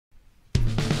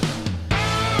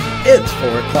It's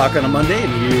 4 o'clock on a Monday,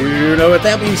 and you know what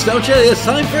that means, don't you? It's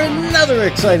time for another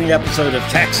exciting episode of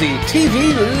Taxi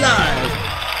TV Live.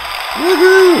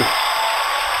 Woohoo!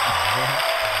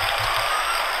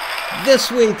 This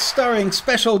week, starring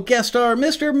special guest star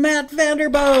Mr. Matt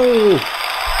Vander Boegh.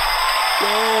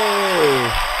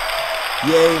 Yay!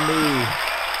 Yay me.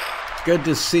 Good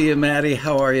to see you, Matty.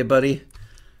 How are you, buddy?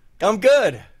 I'm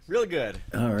good. Really good.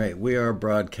 All right, we are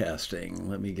broadcasting.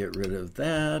 Let me get rid of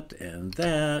that and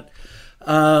that.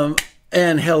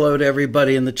 And hello to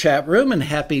everybody in the chat room, and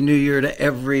Happy New Year to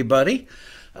everybody.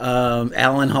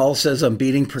 Alan Hall says, I'm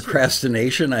beating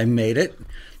procrastination. I made it.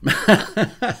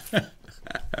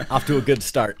 Off to a good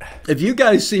start. If you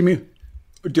guys see me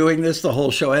doing this the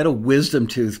whole show, I had a wisdom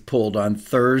tooth pulled on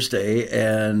Thursday,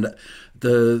 and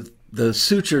the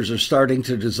sutures are starting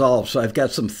to dissolve, so I've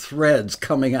got some threads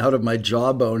coming out of my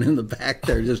jawbone in the back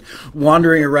there, just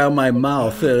wandering around my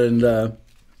mouth, and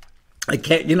I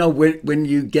can't, you know, when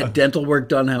you get dental work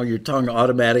done, how your tongue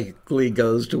automatically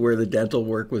goes to where the dental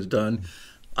work was done.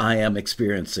 I am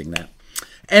experiencing that.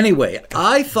 Anyway,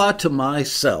 I thought to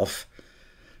myself,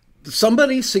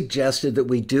 somebody suggested that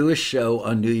we do a show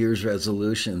on New Year's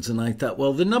resolutions, and I thought,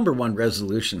 well, the number one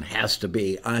resolution has to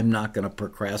be I'm not going to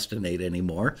procrastinate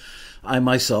anymore. I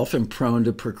myself am prone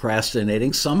to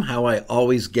procrastinating. Somehow I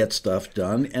always get stuff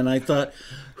done, and I thought,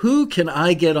 who can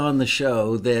I get on the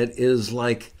show that is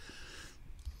like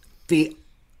the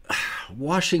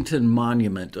Washington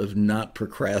Monument of not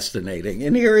procrastinating?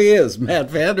 And here he is, Matt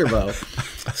Vander Boegh.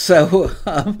 So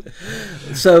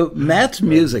Matt's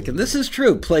music, and this is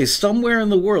true, plays somewhere in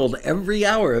the world every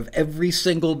hour of every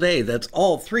single day. That's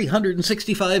all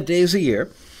 365 days a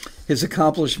year. His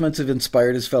accomplishments have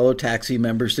inspired his fellow taxi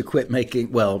members to quit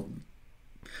making,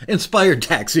 inspired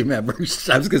taxi members,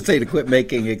 I was going to say, to quit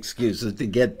making excuses, to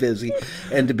get busy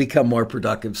and to become more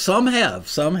productive. Some have,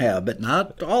 but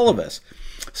not all of us.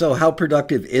 So how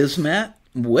productive is Matt?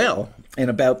 Well, in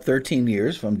about 13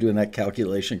 years, if I'm doing that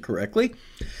calculation correctly,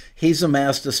 he's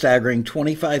amassed a staggering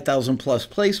 25,000 plus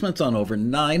placements on over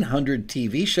 900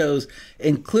 TV shows,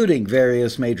 including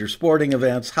various major sporting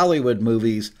events, Hollywood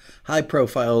movies,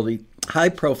 high-profile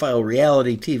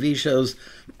reality TV shows,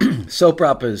 soap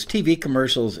operas, TV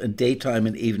commercials, and daytime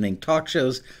and evening talk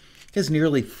shows. Has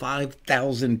nearly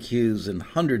 5,000 cues and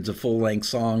hundreds of full-length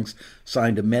songs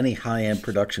signed to many high-end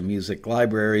production music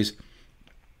libraries.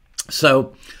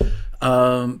 So,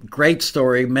 great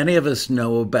story. Many of us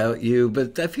know about you,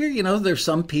 but I fear, there's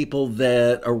some people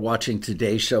that are watching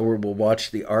today's show or will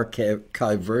watch the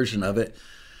archive version of it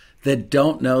that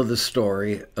don't know the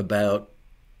story about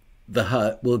the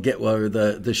hut.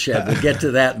 The shed. We'll get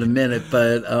to that in a minute,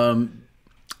 but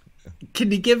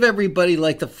can you give everybody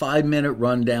like the 5-minute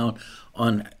rundown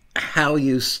on how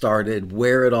you started,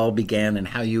 where it all began, and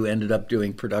how you ended up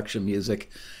doing production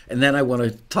music? And then I want to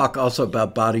talk also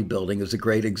about bodybuilding as a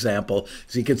great example.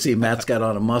 As you can see, Matt's got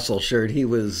on a muscle shirt. He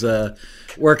was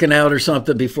working out or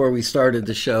something before we started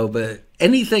the show. But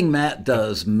anything Matt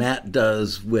does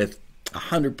with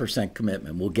 100%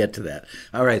 commitment. We'll get to that.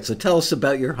 All right, so tell us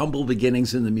about your humble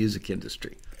beginnings in the music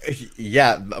industry.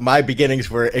 Yeah, my beginnings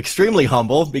were extremely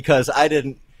humble because I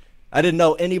didn't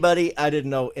know anybody. I didn't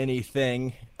know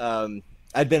anything.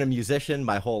 I'd been a musician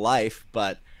my whole life,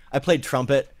 but I played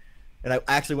trumpet, and I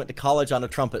actually went to college on a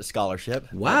trumpet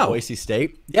scholarship. Wow. At Boise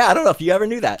State. Yeah, I don't know if you ever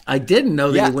knew that. I didn't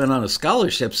know that you went on a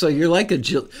scholarship. So you're like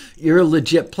you're a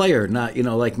legit player, not,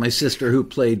 like my sister who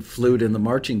played flute in the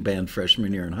marching band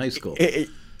freshman year in high school.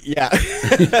 Yeah.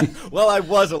 Well, I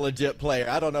was a legit player.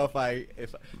 I don't know if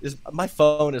my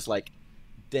phone is like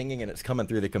dinging and it's coming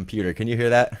through the computer. Can you hear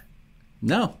that?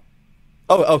 No.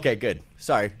 Oh, okay, good.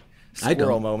 Sorry. I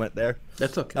Squirrel don't. moment there.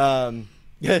 That's okay.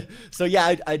 So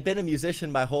yeah, I'd been a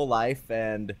musician my whole life,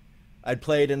 and I'd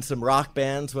played in some rock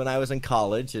bands when I was in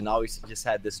college, and always just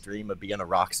had this dream of being a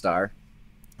rock star.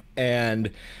 And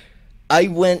I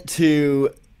went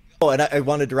to and I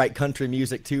wanted to write country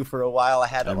music too for a while. I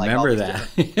had I remember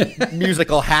that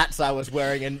musical hats I was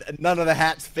wearing, and none of the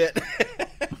hats fit.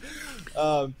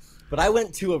 But I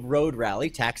went to a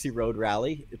taxi road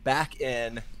rally back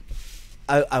in,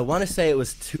 I want to say it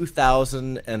was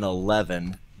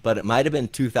 2011, but it might have been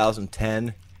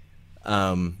 2010.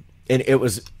 And it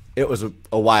was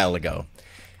a while ago.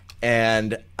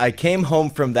 And I came home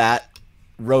from that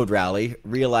road rally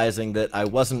realizing that I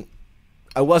wasn't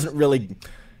really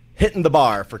hitting the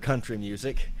bar for country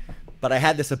music, but I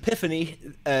had this epiphany,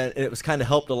 and it was kind of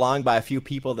helped along by a few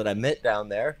people that I met down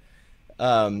there.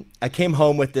 I came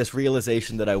home with this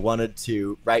realization that I wanted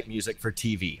to write music for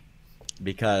TV,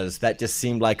 because that just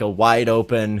seemed like a wide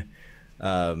open,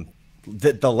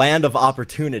 the land of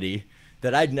opportunity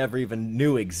that I'd never even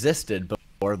knew existed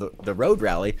before. before the road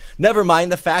rally. Never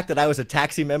mind the fact that I was a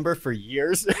taxi member for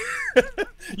years.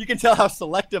 You can tell how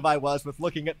selective I was with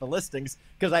looking at the listings,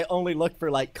 because I only looked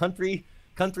for like country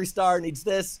star needs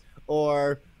this,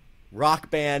 or rock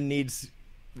band needs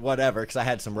whatever, because I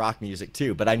had some rock music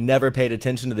too. But I never paid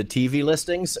attention to the TV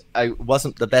listings. I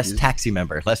wasn't the best taxi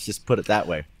member. Let's just put it that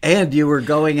way. And you were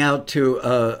going out to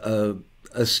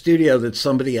a studio that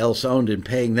somebody else owned and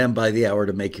paying them by the hour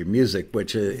to make your music,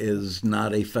 which is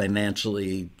not a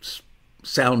financially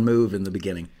sound move in the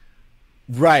beginning.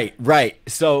 Right.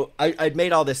 So I'd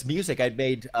made all this music. I'd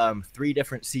made 3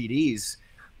 different CDs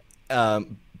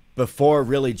before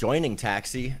really joining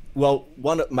Taxi. Well,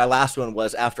 my last one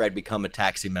was after I'd become a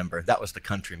Taxi member. That was the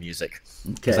country music,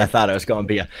 because I thought I was going to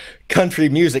be a country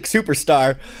music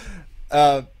superstar.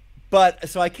 But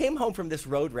so I came home from this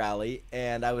road rally,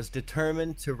 and I was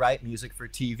determined to write music for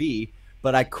TV.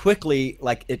 But I quickly,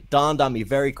 like, it dawned on me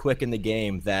very quick in the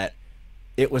game that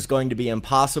it was going to be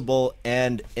impossible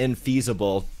and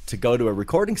infeasible to go to a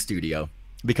recording studio,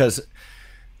 because,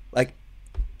 like,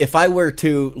 if I were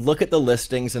to look at the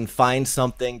listings and find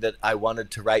something that I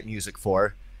wanted to write music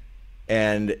for,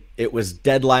 and it was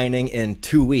deadlining in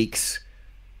 2 weeks,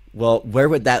 well, where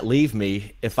would that leave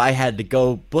me if I had to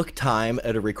go book time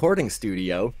at a recording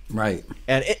studio? Right.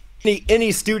 And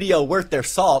any studio worth their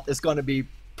salt is going to be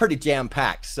pretty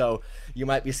jam-packed. So you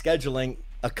might be scheduling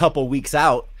a couple weeks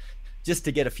out just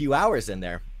to get a few hours in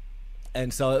there.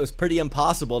 And so it was pretty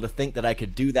impossible to think that I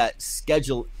could do that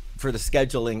schedule for the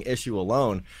scheduling issue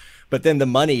alone. But then the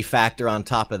money factor on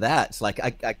top of that, it's like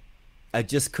I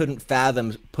just couldn't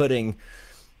fathom putting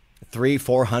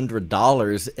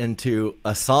 $300-400 into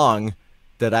a song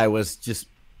that I was just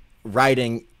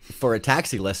writing for a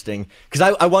taxi listing,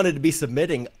 because I wanted to be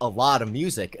submitting a lot of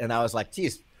music, and I was like,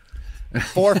 geez,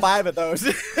 4 or 5 of those,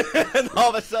 and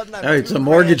all of a sudden it's a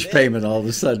mortgage payment all of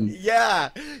a sudden. Yeah.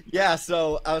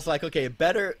 So I was like, okay,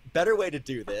 better way to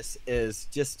do this is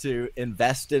just to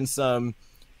invest in some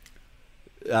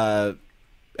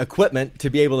equipment to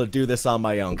be able to do this on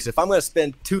my own. Because if I'm going to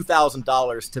spend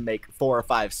 $2,000 to make 4 or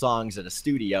 5 songs at a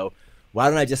studio, why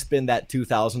don't I just spend that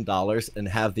 $2,000 and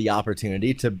have the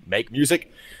opportunity to make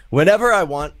music whenever I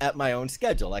want at my own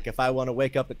schedule? Like if I want to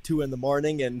wake up at 2 a.m.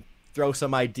 and throw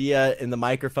some idea in the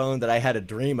microphone that I had a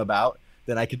dream about,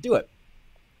 then I could do it.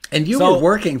 And you were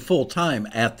working full time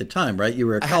at the time, right? You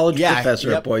were a college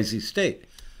professor at Boise State.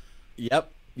 Yep.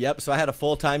 So I had a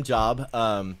full-time job.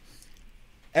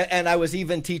 And I was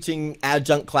even teaching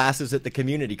adjunct classes at the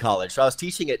community college. So I was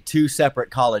teaching at 2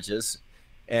 separate colleges,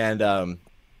 and I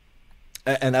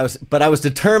was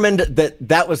determined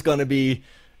that was going to be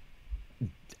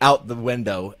out the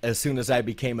window as soon as I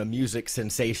became a music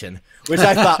sensation, which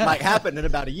I thought might happen in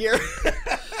about a year.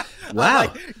 Wow.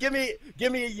 Like, give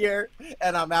me a year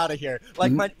and I'm out of here.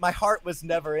 Like my heart was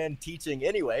never in teaching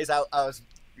anyways. I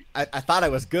thought I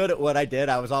was good at what I did.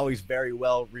 I was always very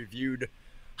well reviewed,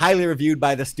 highly reviewed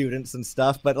by the students and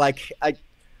stuff, but like I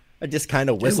just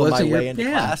kind of whistled my way into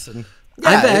class. And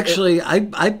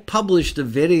I published a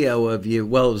video of you.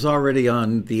 Well, it was already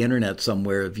on the internet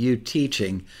somewhere of you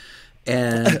teaching.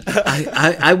 And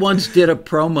I once did a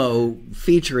promo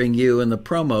featuring you in the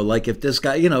promo. Like if this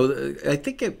guy, I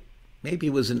think maybe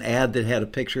it was an ad that had a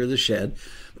picture of the shed.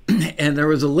 And there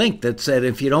was a link that said,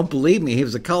 if you don't believe me, he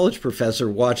was a college professor,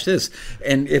 watch this.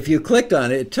 And if you clicked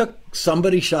on it, it took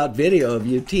somebody shot video of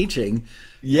you teaching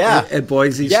at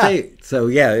Boise State. So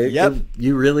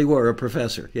you really were a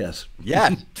professor. Yes.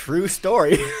 Yeah. True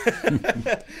story.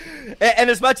 And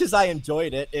as much as I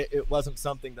enjoyed it, it wasn't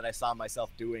something that I saw myself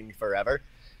doing forever.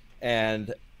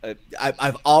 And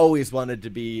I've always wanted to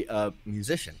be a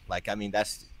musician. Like, I mean,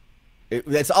 that's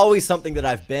always something that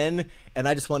I've been, and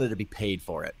I just wanted to be paid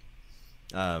for it.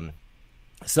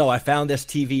 So I found this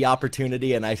TV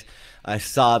opportunity, and I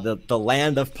saw the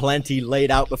land of plenty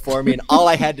laid out before me, and all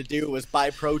I had to do was buy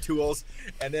Pro Tools,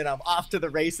 and then I'm off to the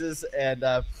races. And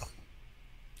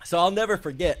so I'll never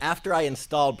forget, after I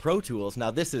installed Pro Tools,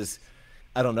 now this is,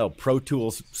 I don't know, Pro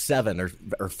Tools 7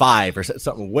 or 5 or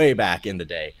something way back in the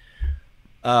day.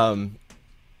 I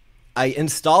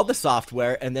installed the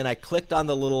software, and then I clicked on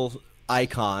the little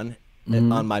icon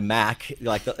on my Mac,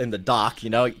 like in the dock,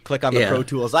 you click on the Pro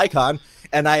Tools icon,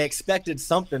 and I expected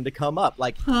something to come up.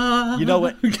 Like, you know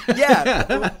what?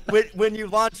 Yeah. when you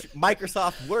launch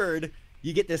Microsoft Word,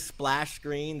 you get this splash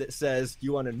screen that says, do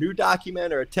you want a new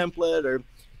document or a template, or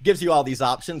gives you all these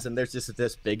options, and there's just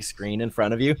this big screen in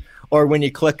front of you. Or when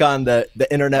you click on the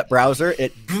internet browser,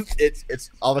 it's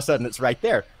all of a sudden it's right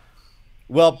there.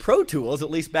 Well, Pro Tools, at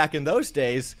least back in those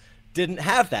days, didn't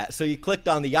have that. So you clicked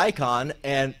on the icon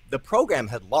and the program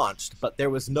had launched, but there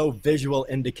was no visual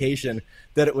indication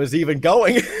that it was even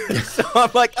going. So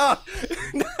I'm like, oh,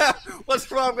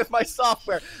 what's wrong with my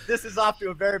software? This is off to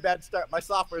a very bad start. My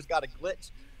software's got a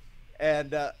glitch.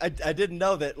 And I didn't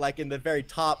know that, like, in the very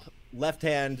top left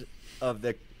hand of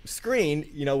the screen,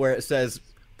 you know, where it says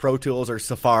Pro Tools or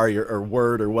Safari or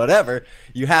Word or whatever,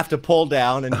 you have to pull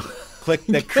down and click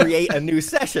the create a new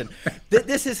session.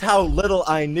 This is how little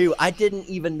I knew. I didn't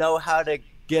even know how to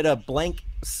get a blank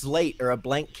slate or a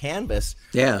blank canvas.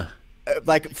 Yeah.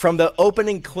 Like, from the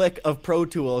opening click of Pro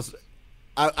Tools,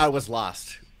 I was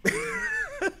lost.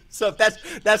 So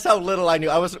that's how little I knew.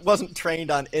 I wasn't trained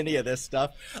on any of this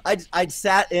stuff. I'd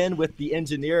sat in with the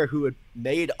engineer who had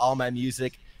made all my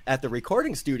music at the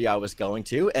recording studio I was going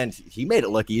to, and he made it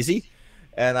look easy.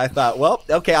 And I thought, well,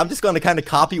 okay, I'm just going to kind of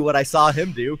copy what I saw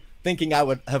him do, thinking I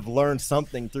would have learned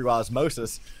something through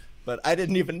osmosis. But I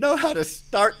didn't even know how to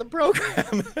start the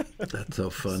program. That's so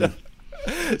funny.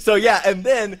 So yeah, and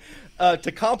then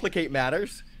to complicate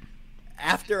matters,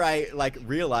 after I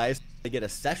realized to get a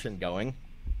session going,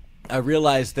 I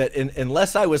realized that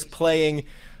unless I was playing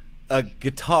a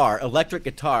guitar, electric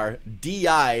guitar,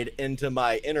 DI'd into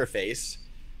my interface,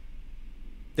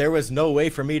 there was no way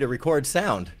for me to record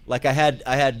sound. Like, I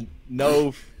had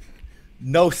no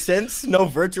synths, no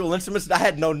virtual instruments. I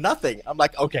had no nothing. I'm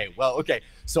like, okay.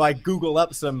 So I Google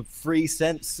up some free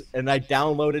synths and I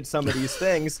downloaded some of these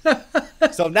things.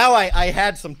 So now I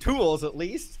had some tools at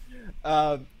least.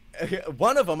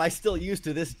 One of them I still use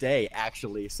to this day,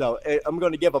 actually. So I'm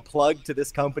going to give a plug to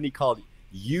this company called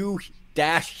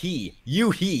U-He.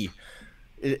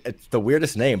 It's the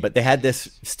weirdest name, but they had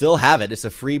this, still have it. It's a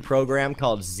free program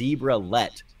called Zebra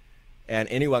Let, and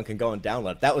anyone can go and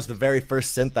download it. That was the very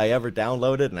first synth I ever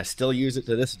downloaded, and I still use it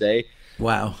to this day.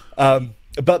 Wow.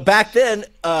 But back then,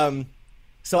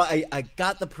 so I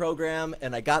got the program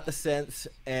and I got the synths,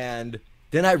 and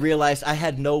then I realized I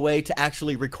had no way to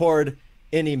actually record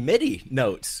any MIDI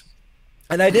notes.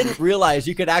 And I didn't realize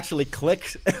you could actually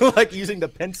click, like using the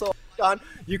pencil icon,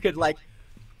 you could like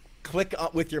click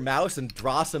with your mouse and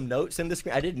draw some notes in the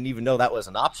screen. I didn't even know that was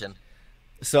an option.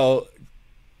 So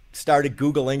started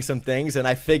Googling some things, and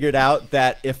I figured out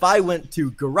that if I went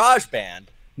to GarageBand,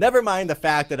 never mind the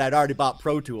fact that I'd already bought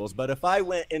Pro Tools, but if I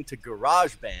went into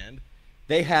GarageBand,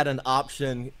 they had an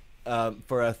option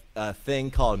for a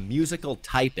thing called musical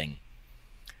typing.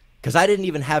 Because I didn't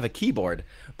even have a keyboard,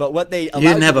 but what they allowed you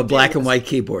didn't have a black and white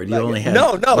keyboard. You only had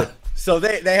no. So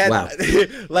they had wow.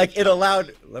 Like, it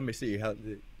allowed. Let me see how.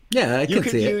 Yeah, I you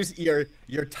can see it. You could use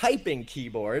your typing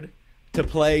keyboard to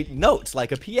play notes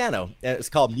like a piano, and it's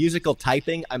called musical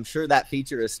typing. I'm sure that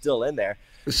feature is still in there.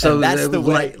 So and that's the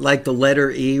way. Like the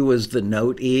letter E was the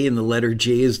note E, and the letter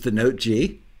G is the note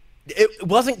G. It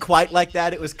wasn't quite like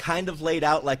that. It was kind of laid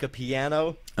out like a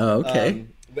piano. Oh, okay.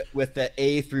 With the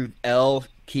A through L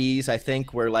keys, I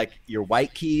think, were like your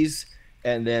white keys,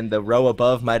 and then the row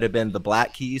above might have been the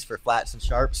black keys for flats and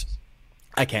sharps.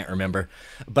 I can't remember,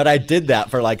 but I did that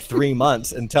for like 3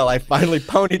 months until I finally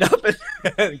ponied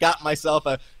up and got myself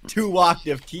a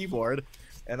 2-octave keyboard,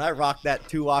 and I rocked that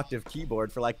 2-octave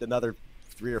keyboard for like another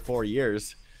 3 or 4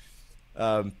 years.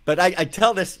 But I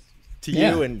tell this to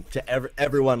you and to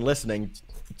everyone listening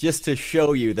just to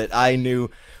show you that I knew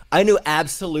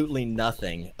absolutely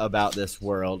nothing about this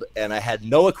world, and I had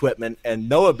no equipment and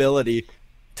no ability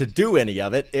to do any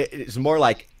of it. It's more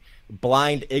like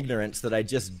blind ignorance that I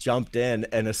just jumped in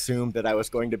and assumed that I was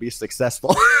going to be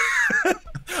successful.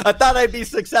 I thought I'd be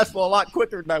successful a lot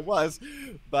quicker than I was,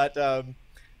 but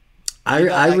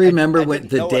I remember when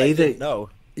the day that no.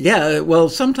 Yeah, well,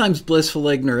 sometimes blissful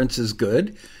ignorance is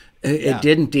good. It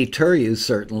didn't deter you,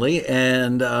 certainly,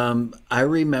 and I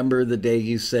remember the day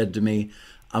you said to me,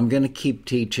 I'm going to keep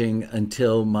teaching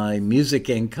until my music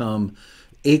income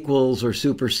equals or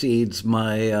supersedes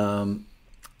my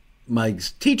my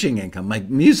teaching income. My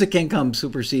music income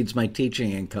supersedes my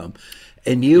teaching income.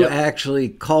 And you actually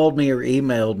called me or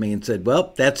emailed me and said,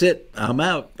 well, that's it. I'm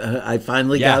out. I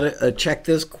finally got a check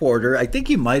this quarter. I think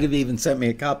you might have even sent me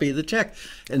a copy of the check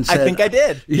and said, I think I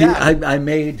did. Yeah. I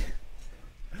made...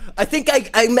 I think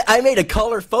I made a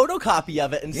color photocopy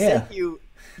of it and sent you.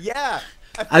 Yeah.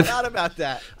 I forgot about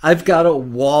that. I've got a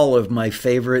wall of my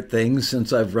favorite things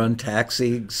since I've run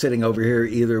taxi sitting over here,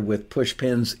 either with push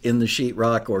pins in the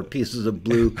sheetrock or pieces of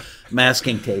blue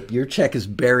masking tape. Your check is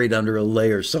buried under a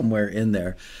layer somewhere in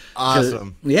there.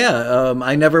 Awesome.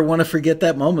 I never want to forget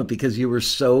that moment because you were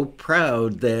so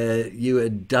proud that you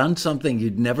had done something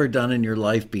you'd never done in your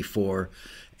life before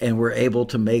and were able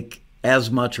to make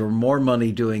as much or more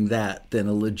money doing that than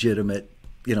a legitimate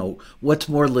what's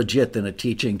more legit than a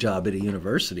teaching job at a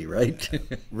university, right?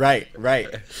 Right, right.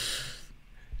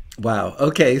 Wow.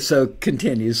 Okay, so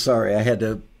continue. Sorry, I had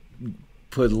to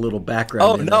put a little background.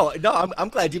 Oh in no, no, I'm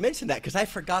glad you mentioned that because I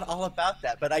forgot all about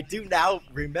that. But I do now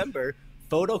remember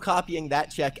photocopying that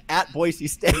check at Boise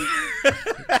State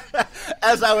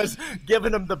as I was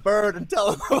giving them the bird and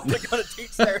telling them I wasn't going to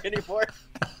teach there anymore.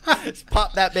 Just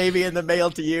pop that baby in the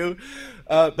mail to you.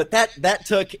 But that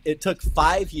took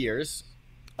 5 years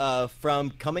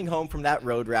from coming home from that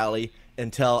road rally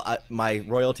until my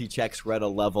royalty checks were at a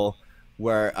level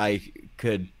where I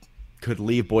could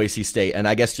leave Boise State. And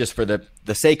I guess just for the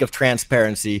sake of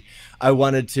transparency, I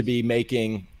wanted to be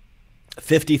making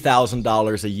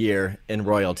 $50,000 a year in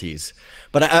royalties.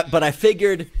 But I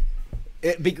figured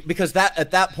because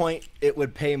at that point it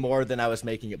would pay more than I was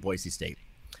making at Boise State.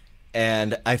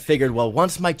 And I figured, well,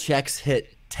 once my checks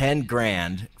hit 10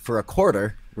 grand for a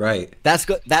quarter, right, that's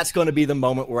going to be the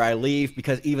moment where I leave,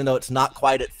 because even though it's not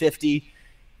quite at 50,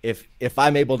 if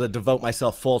I'm able to devote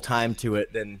myself full time to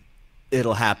it, then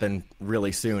it'll happen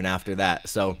really soon after that.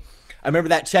 So I remember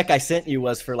that check I sent you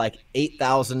was for like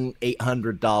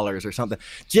 $8,800 or something,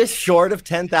 just short of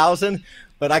 10,000,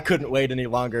 but I couldn't wait any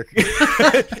longer.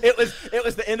 It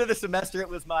was the end of the semester. It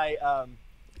was my,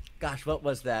 gosh, what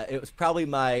was that? It was probably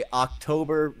my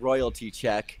October royalty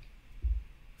check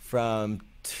from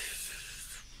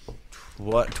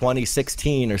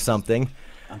 2016 or something.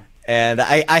 And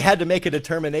I had to make a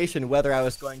determination whether I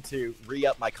was going to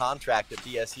re-up my contract at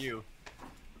BSU.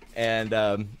 And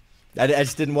I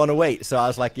just didn't want to wait. So I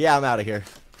was like, yeah, I'm out of here.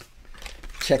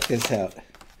 Check this out.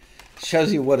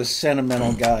 Shows you what a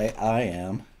sentimental guy I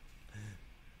am.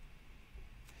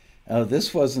 Oh,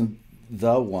 this wasn't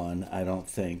the one, I don't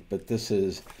think. But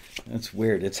that's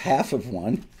weird. It's half of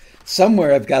one.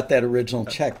 Somewhere I've got that original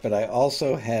check. But I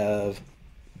also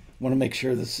want to make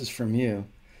sure this is from you.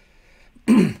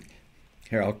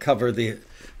 Here, I'll cover the.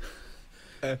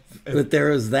 But there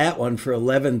is that one for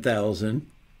 11,000.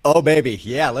 Oh, baby,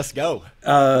 yeah, let's go.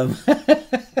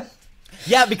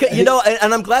 Yeah, because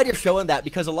and I'm glad you're showing that,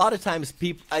 because a lot of times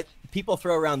people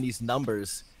throw around these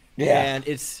numbers, and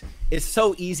it's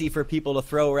so easy for people to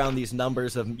throw around these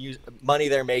numbers of money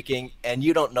they're making, and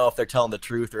you don't know if they're telling the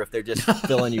truth or if they're just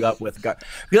filling you up with.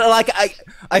 Like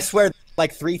I swear,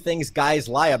 like 3 things guys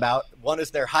lie about. One is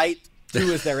their height.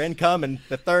 2 is their income, and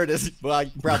the third is, well,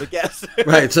 you can probably guess.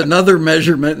 Right, it's another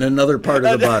measurement in another part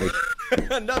of the body.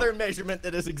 Another measurement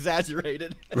that is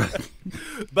exaggerated. Right.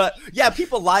 But yeah,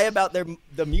 people lie about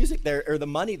the music or the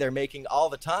money they're making all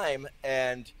the time,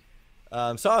 and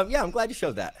so yeah, I'm glad you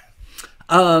showed that.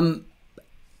 I'm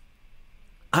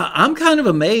kind of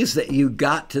amazed that you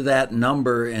got to that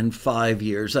number in 5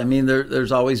 years. I mean,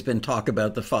 there's always been talk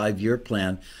about the 5-year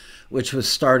plan, which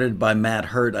was started by Matt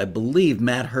Hurt. I believe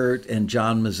Matt Hurt and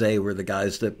John Mazzei were the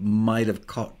guys that might have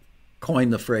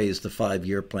coined the phrase the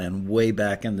 5-year plan way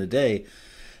back in the day.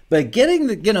 But getting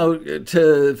to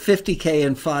 $50K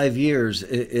in 5 years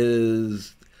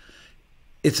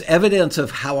it's evidence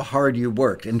of how hard you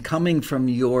worked. And coming from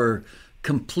your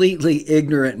completely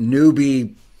ignorant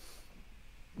newbie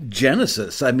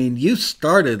genesis, I mean, you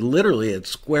started literally at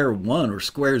square one or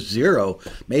square zero,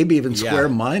 maybe even square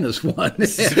minus one.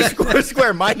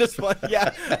 square minus one,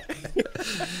 yeah.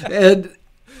 And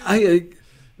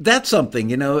that's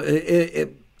something, a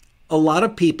lot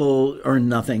of people earn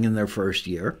nothing in their first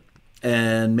year,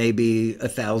 and maybe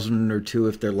 1,000 or 2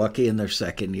 if they're lucky in their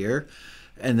second year,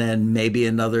 and then maybe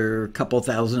another couple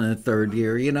thousand in the third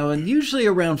year, and usually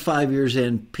around 5 years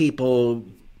in, people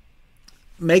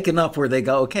make enough where they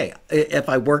go, okay, if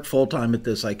I work full time at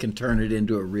this, I can turn it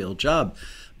into a real job.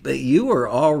 But you are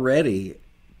already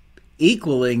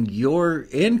equaling your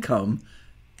income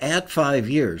at 5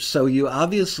 years. So you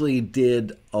obviously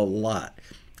did a lot.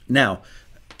 Now,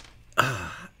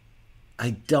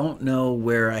 I don't know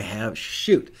where I have,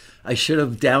 I should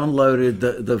have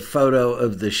downloaded the photo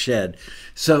of the shed.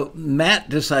 So Matt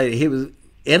decided, he was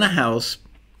in a house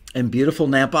in beautiful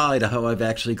Nampa, Idaho. I've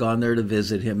actually gone there to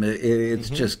visit him. It's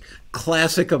just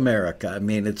classic America. I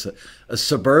mean, it's a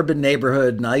suburban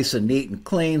neighborhood, nice and neat and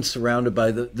clean, surrounded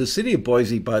by the city of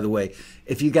Boise, by the way.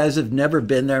 If you guys have never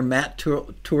been there, Matt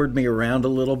toured me around a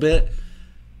little bit.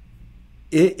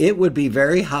 It would be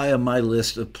very high on my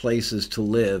list of places to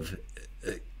live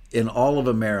in all of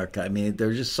America. I mean,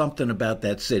 there's just something about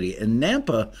that city. And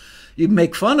Nampa, you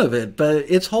make fun of it, but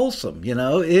it's wholesome,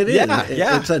 It is.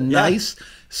 It's a nice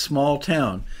small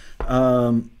town.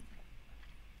 The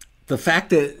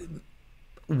fact that,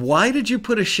 why did you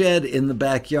put a shed in the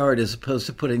backyard as opposed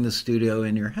to putting the studio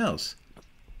in your house?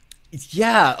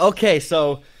 Yeah. Okay.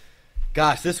 So,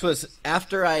 gosh, this was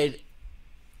after I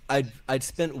I'd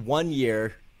spent 1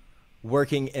 year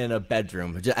working in a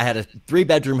bedroom. I had a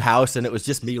 3-bedroom house, and it was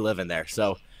just me living there.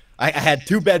 So I had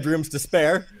 2 bedrooms to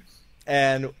spare,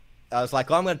 and I was like,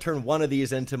 well, I'm going to turn one of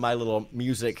these into my little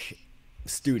music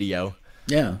studio.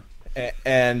 Yeah.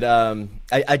 And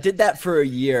I did that for a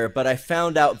year, but I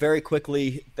found out very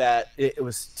quickly that it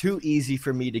was too easy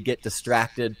for me to get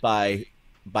distracted by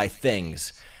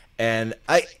things. And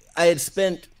I had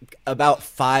spent about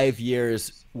 5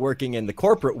 years working in the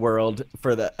corporate world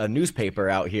for a newspaper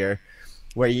out here,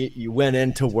 where you went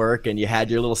into work and you had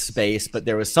your little space, but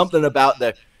there was something about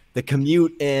the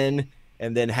commute in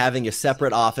and then having a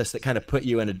separate office that kind of put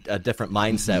you in a different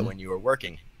mindset when you were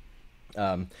working.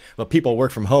 But people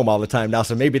work from home all the time now,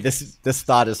 so maybe this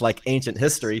thought is like ancient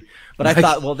history. But I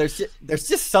thought, well, there's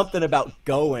just something about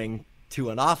going to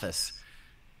an office.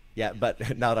 Yeah,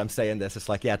 but now that I'm saying this, it's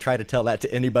like, yeah, try to tell that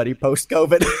to anybody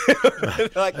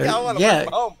post-COVID. Like, I want to work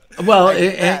from home. Well,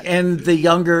 and the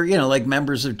younger, like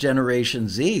members of Generation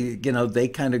Z, they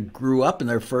kind of grew up, and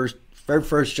their first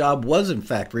job was in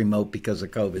fact remote because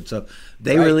of COVID. So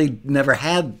they really never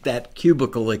had that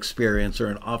cubicle experience or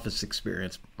an office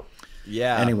experience.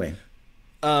 Yeah. Anyway.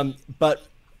 But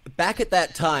back at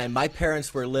that time, my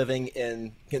parents were living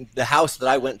in the house that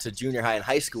I went to junior high and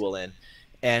high school in,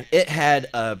 and it had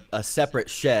a separate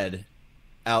shed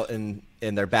out in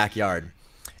their backyard.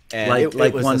 And it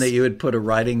was one that you would put a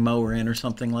riding mower in or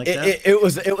something like that? It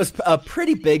was a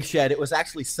pretty big shed. It was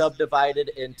actually subdivided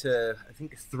into, I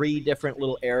think, 3 different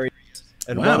little areas.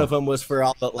 And one of them was for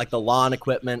all the lawn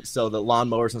equipment, so the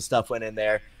lawnmowers and stuff went in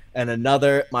there. And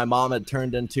another, my mom had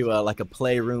turned into a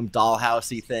playroom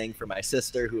dollhousey thing for my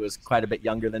sister, who was quite a bit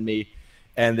younger than me.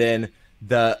 And then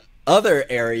the other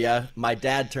area, my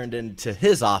dad turned into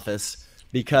his office,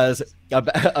 because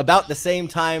about the same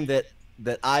time that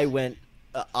I went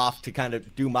off to kind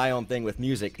of do my own thing with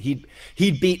music, he'd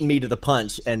beaten me to the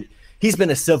punch, and he's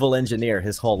been a civil engineer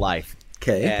his whole life.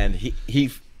 Okay. And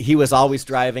he was always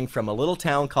driving from a little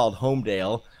town called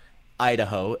Homedale,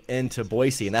 Idaho, into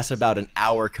Boise, and that's about an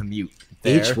hour commute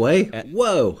there. Each way?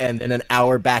 Whoa. And an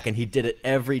hour back, and he did it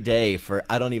every day for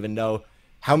I don't even know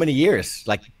how many years,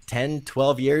 like 10,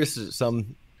 12 years,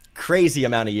 some crazy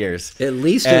amount of years. At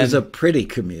least it was a pretty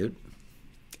commute.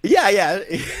 Yeah.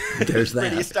 There's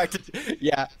that. You start to,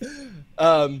 yeah.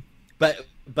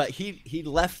 But he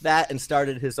left that and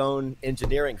started his own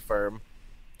engineering firm,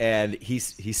 and he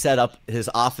set up his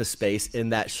office space in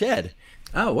that shed.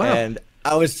 Oh, wow. And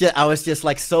I was just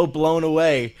like so blown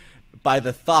away by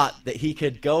the thought that he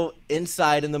could go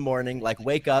inside in the morning, like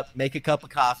wake up, make a cup of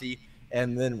coffee,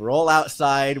 and then roll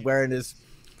outside wearing his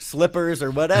slippers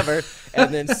or whatever,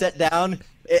 and then sit down.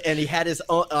 And he had his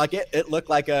own, it looked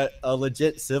like a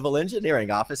legit civil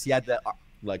engineering office. He had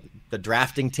the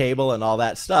drafting table and all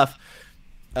that stuff,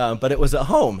 but it was at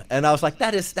home. And I was like,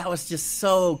 that was just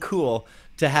so cool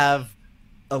to have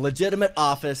a legitimate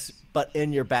office, but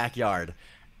in your backyard.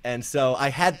 And so I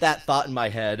had that thought in my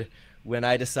head when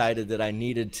I decided that I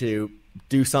needed to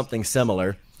do something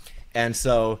similar. And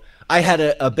so I had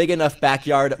a big enough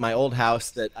backyard at my old house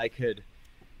that I could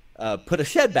put a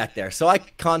shed back there. So I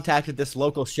contacted this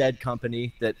local shed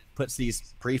company that puts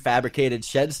these prefabricated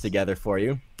sheds together for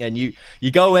you. And you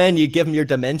go in, you give them your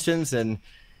dimensions, and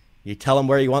you tell them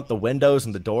where you want the windows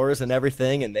and the doors and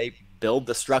everything, and they build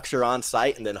the structure on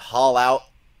site and then haul out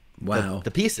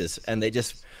the pieces. And they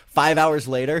just 5 hours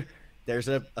later, there's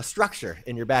a structure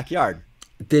in your backyard.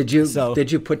 Did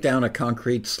you put down a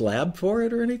concrete slab for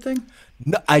it or anything?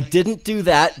 No, I didn't do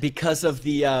that because of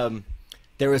the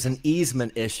there was an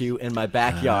easement issue in my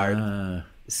backyard.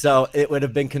 So it would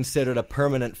have been considered a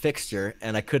permanent fixture,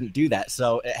 and I couldn't do that.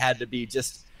 So it had to be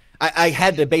just I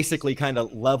had to basically kind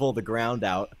of level the ground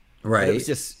out. Right. It was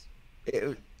just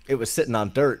it was sitting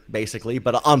on dirt basically,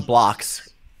 but on blocks.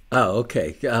 Oh,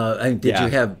 okay. Did you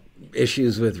have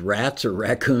issues with rats or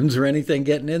raccoons or anything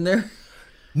getting in there?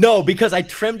 No, because I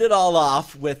trimmed it all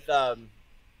off with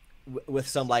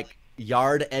some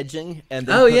yard edging, and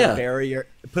then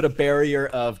put a barrier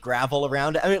of gravel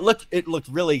around it. I mean, it looked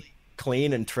really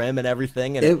clean and trim and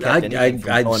everything, and it kept anything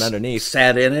from going underneath.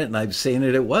 Sat in it, and I've seen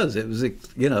it. It was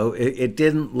it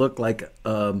didn't look like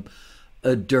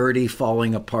a dirty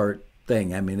falling apart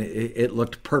thing. I mean, it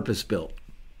looked purpose built.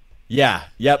 Yeah,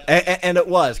 yep, and it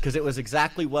was, because it was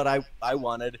exactly what I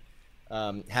wanted.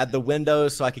 Had the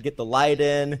windows so I could get the light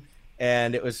in,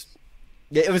 and it was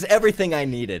everything I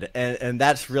needed, and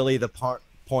that's really the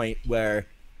point where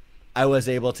I was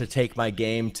able to take my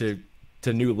game to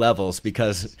new levels,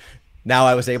 because now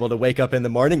I was able to wake up in the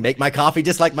morning, make my coffee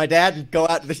just like my dad, and go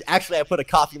out. Actually, I put a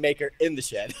coffee maker in the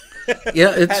shed.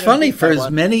 Yeah, it's funny. For as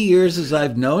many years as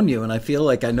I've known you, and I feel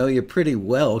like I know you pretty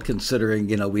well, considering,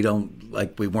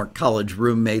 we weren't college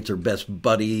roommates or best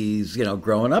buddies,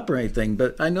 growing up or anything,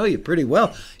 but I know you pretty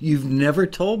well. You've never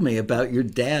told me about your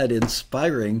dad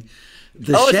inspiring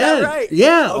the shed. Is that right?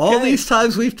 Yeah, okay. All these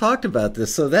times we've talked about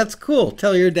this, so that's cool.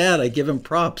 Tell your dad I give him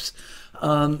props.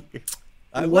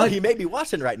 Well, he may be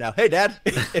watching right now. Hey, Dad.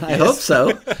 I hope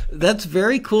so. That's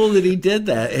very cool that he did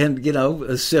that. And,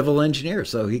 a civil engineer.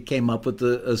 So he came up with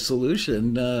a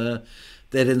solution that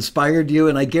inspired you.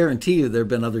 And I guarantee you there have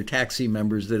been other taxi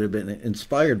members that have been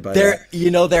inspired by that.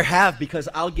 There have, because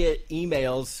I'll get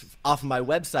emails off of my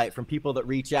website from people that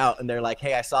reach out and they're like,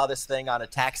 hey, I saw this thing on a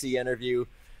taxi interview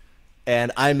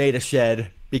and I made a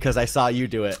shed because I saw you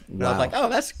do it. And I was like, oh,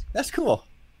 that's cool.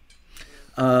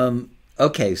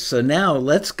 Okay, so now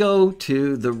let's go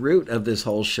to the root of this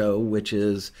whole show, which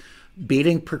is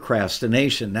beating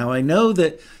procrastination. Now, I know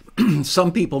that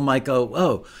some people might go,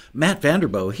 oh, Matt Vander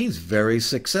Boegh, he's very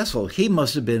successful. He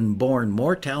must have been born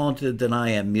more talented than I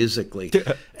am musically.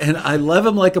 And I love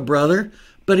him like a brother,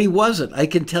 but he wasn't. I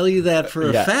can tell you that for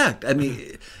a fact. I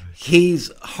mean,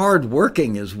 he's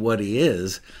hardworking is what he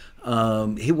is.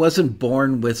 He wasn't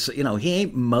born with, he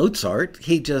ain't Mozart.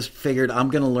 He just figured, I'm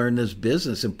going to learn this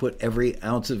business and put every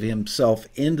ounce of himself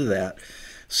into that.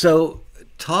 So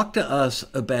talk to us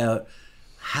about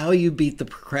how you beat the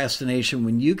procrastination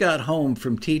when you got home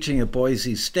from teaching at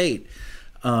Boise State.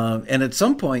 And at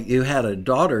some point you had a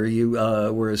daughter, you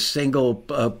were a single,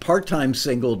 part-time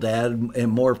single dad,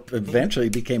 and eventually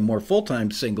became more full-time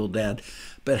single dad.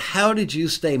 But how did you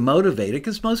stay motivated?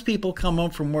 Because most people come home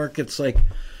from work, it's like,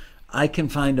 I can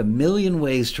find a million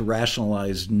ways to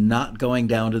rationalize not going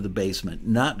down to the basement,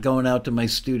 not going out to my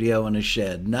studio in a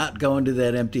shed, not going to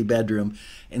that empty bedroom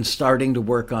and starting to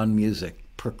work on music.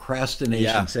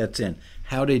 Procrastination sets in.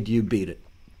 How did you beat it?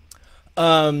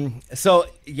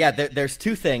 There's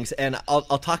two things, and I'll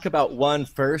talk about one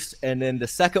first, and then the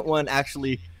second one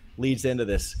actually leads into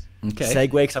this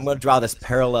segue, because I'm going to draw this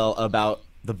parallel about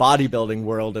the bodybuilding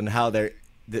world and how the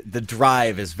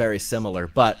drive is very similar.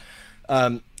 But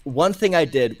one thing I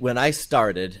did when I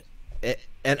started,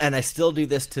 and I still do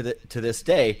this to this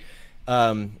day,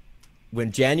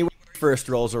 when January 1st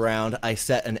rolls around, I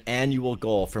set an annual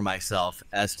goal for myself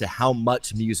as to how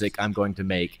much music I'm going to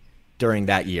make during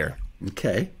that year.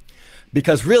 Okay.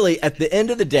 Because really, at the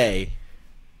end of the day,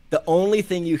 the only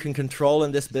thing you can control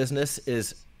in this business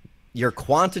is your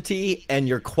quantity and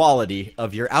your quality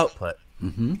of your output.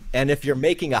 Mm-hmm. And if you're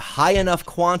making a high enough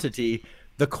quantity,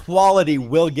 the quality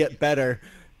will get better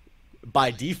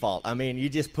by default. I mean, you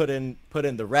just put in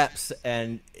the reps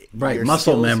and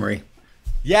muscle memory.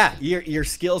 Yeah, your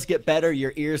skills get better,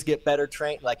 your ears get better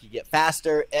trained, like you get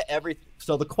faster.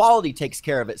 So the quality takes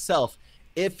care of itself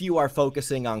if you are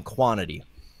focusing on quantity.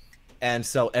 And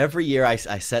so every year I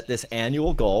set this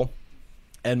annual goal,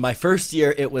 and my first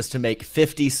year it was to make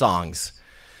 50 songs,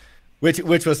 which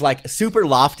was like super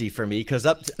lofty for me, because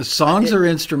songs or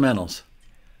instrumentals.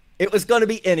 It was going to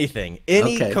be anything.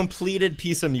 Any completed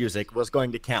piece of music was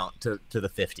going to count to the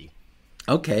 50.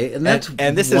 Okay, and that's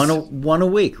this one a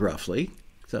week, roughly.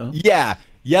 So yeah,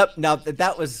 yep. Now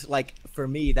that was like, for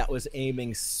me, that was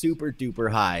aiming super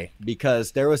duper high,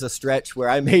 because there was a stretch where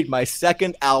I made my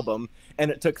second album,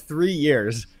 and it took 3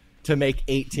 years to make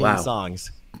 18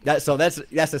 songs. That's a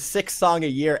 6-song a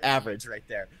year average right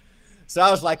there. So I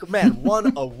was like, man,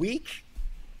 one a week.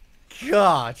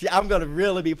 God, I'm going to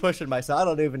really be pushing myself. I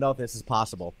don't even know if this is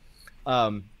possible.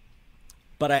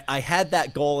 But I had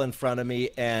that goal in front of me,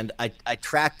 and I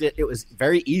tracked it. It was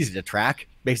very easy to track,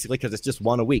 basically, because it's just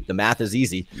one a week. The math is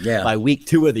easy. Yeah. By week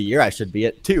 2 of the year, I should be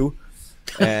at 2.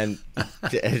 And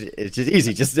it's just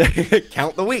easy. Just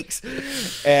count the weeks.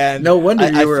 And no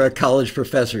wonder you were a college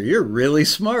professor. You're really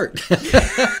smart.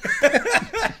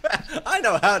 I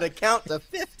know how to count to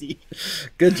 50.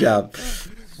 Good job.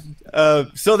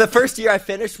 So the first year I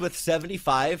finished with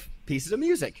 75 pieces of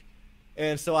music.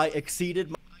 And so I exceeded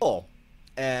my goal.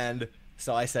 And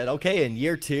so I said, okay, in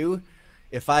year 2,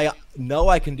 if I know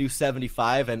I can do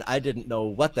 75 and I didn't know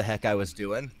what the heck I was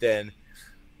doing, then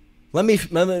let me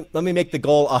make the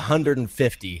goal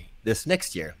 150 this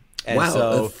next year. And wow,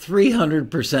 so, a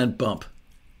 300% bump.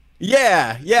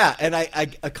 Yeah. And I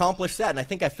accomplished that. And I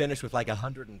think I finished with like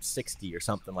 160 or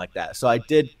something like that. So I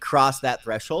did cross that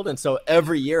threshold. And so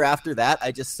every year after that,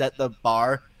 I just set the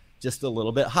bar just a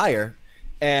little bit higher.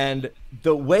 And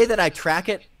the way that I track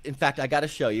it, in fact, I got to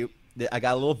show you, I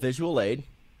got a little visual aid,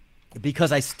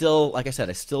 because I still, like I said,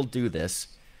 I still do this.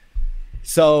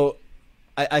 So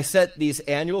I set these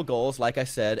annual goals, like I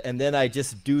said, and then I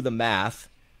just do the math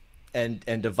and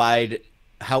divide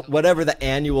whatever the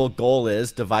annual goal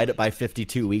is, divide it by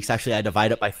 52 weeks. Actually, I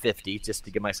divide it by 50 just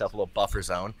to give myself a little buffer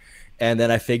zone. And then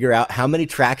I figure out how many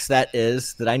tracks that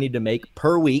is that I need to make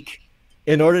per week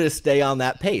in order to stay on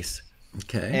that pace.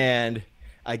 Okay. And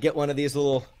I get one of these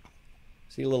little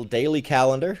daily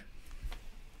calendar.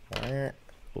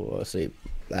 Let's see.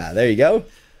 There you go.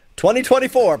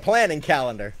 2024 planning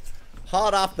calendar.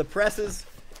 Hot off the presses.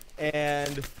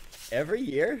 And every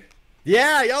year.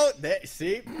 Yeah,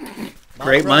 see?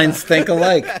 Great minds think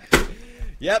alike.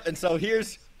 Yep, and so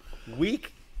here's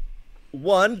week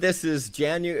 1. This is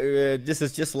January. This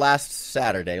is just last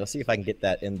Saturday. Let's see if I can get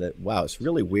that in the. Wow, it's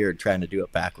really weird trying to do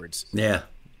it backwards. Yeah,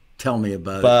 tell me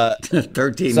about it.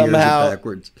 13 somehow, years of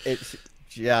backwards.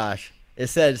 Josh, it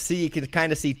says, see, you can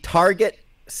kind of see target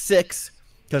 6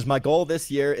 because my goal this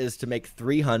year is to make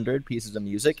 300 pieces of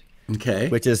music. Okay,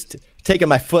 which is taking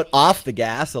my foot off the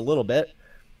gas a little bit.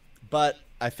 But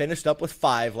I finished up with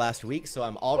 5 last week, so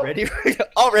I'm already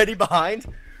behind.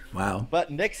 Wow.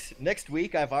 But next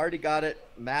week, I've already got it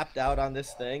mapped out on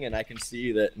this thing, and I can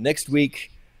see that next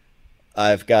week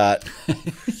I've got,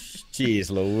 geez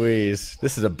Louise,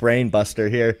 this is a brain buster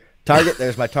here. Target,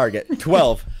 there's my target,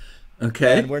 12.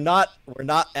 Okay. And we're not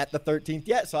at the 13th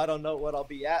yet, so I don't know what I'll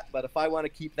be at. But if I want to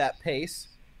keep that pace,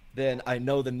 then I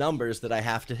know the numbers that I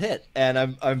have to hit. And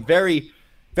I'm very,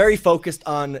 very focused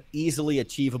on easily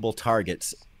achievable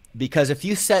targets, because if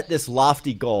you set this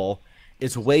lofty goal,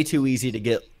 it's way too easy to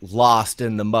get lost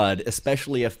in the mud,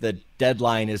 especially if the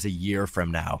deadline is a year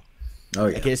from now. Oh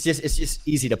yeah. Like it's just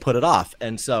easy to put it off.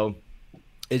 And so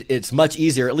it's much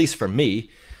easier, at least for me,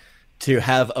 to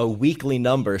have a weekly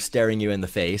number staring you in the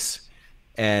face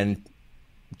and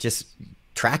just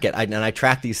track it. And I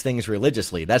track these things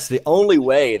religiously. That's the only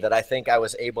way that I think I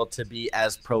was able to be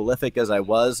as prolific as I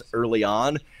was early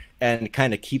on and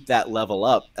kind of keep that level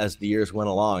up as the years went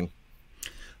along.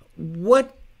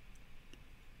 What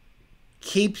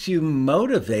keeps you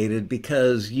motivated?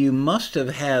 Because you must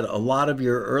have had a lot of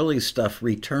your early stuff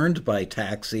returned by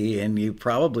Taxi, and you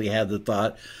probably had the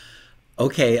thought,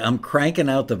 okay, I'm cranking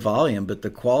out the volume, but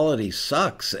the quality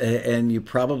sucks. And you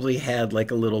probably had like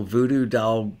a little voodoo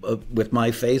doll with my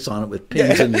face on it with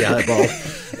pins in the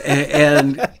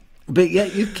eyeball. But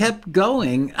yet you kept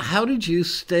going. How did you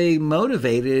stay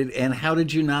motivated, and how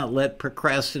did you not let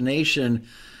procrastination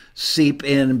seep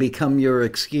in and become your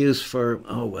excuse for,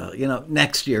 oh, well,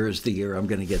 next year is the year I'm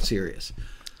going to get serious?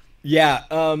 Yeah.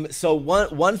 So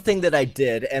one thing that I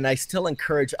did, and I still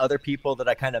encourage other people that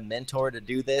I kind of mentor to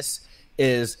do this,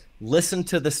 is listen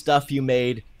to the stuff you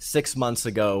made 6 months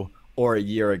ago or a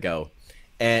year ago,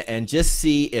 and just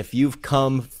see if you've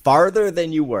come farther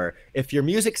than you were. If your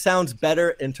music sounds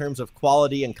better in terms of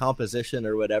quality and composition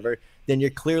or whatever, then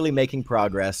you're clearly making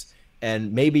progress.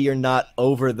 And maybe you're not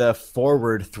over the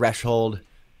forward threshold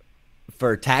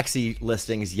for Taxi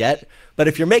listings yet, but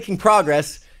if you're making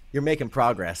progress, you're making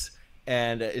progress.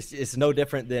 And it's no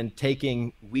different than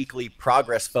taking weekly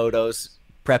progress photos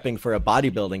prepping for a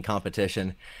bodybuilding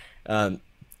competition. The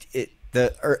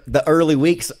early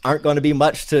weeks aren't going to be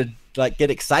much to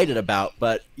get excited about,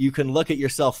 but you can look at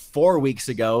yourself 4 weeks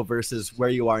ago versus where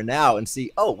you are now and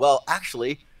see, oh, well,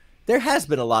 actually, there has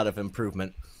been a lot of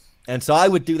improvement. And so I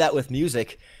would do that with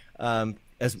music.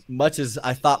 As much as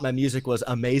I thought my music was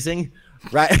amazing,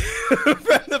 right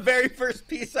from the very first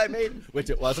piece I made, which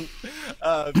it wasn't,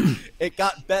 it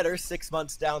got better 6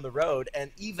 months down the road.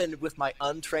 And even with my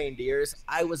untrained ears,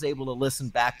 I was able to listen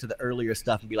back to the earlier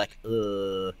stuff and be like,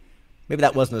 maybe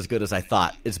that wasn't as good as I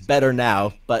thought. It's better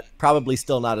now, but probably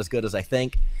still not as good as I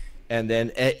think. And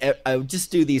then I would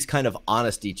just do these kind of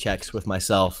honesty checks with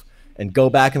myself and go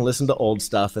back and listen to old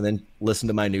stuff and then listen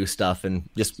to my new stuff and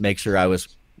just make sure I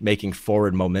was making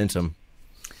forward momentum.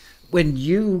 When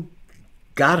you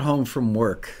got home from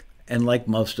work, and like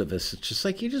most of us, it's just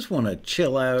like you just want to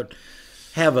chill out,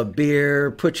 have a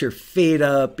beer, put your feet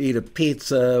up, eat a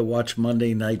pizza, watch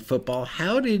Monday Night Football.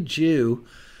 How did you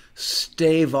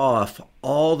stave off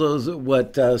all those,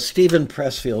 Stephen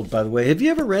Pressfield, by the way, have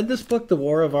you ever read this book, The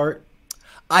War of Art?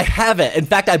 I haven't. In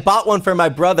fact, I bought one for my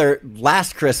brother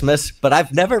last Christmas, but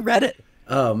I've never read it.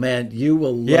 Oh man, you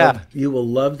will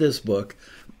love this book.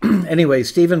 Anyway,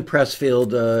 Stephen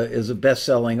Pressfield is a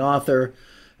best-selling author,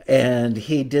 and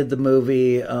he did the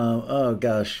movie,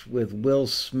 with Will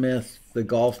Smith, the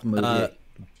golf movie.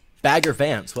 Bagger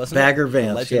Vance, wasn't it? Bagger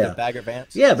Vance, Legend of Bagger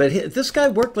Vance. Yeah, but this guy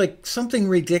worked like something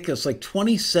ridiculous, like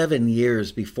 27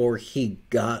 years before he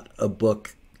got a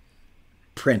book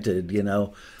printed,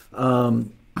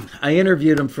 I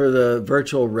interviewed him for the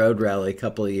virtual road rally a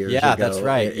couple of years Yeah, ago. that's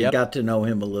right. And got to know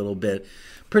him a little bit.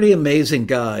 Pretty amazing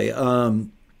guy.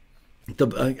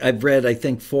 I've read, I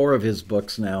think, 4 of his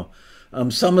books now.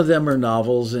 Some of them are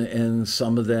novels, and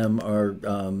some of them are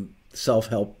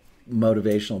self-help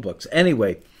motivational books.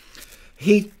 Anyway,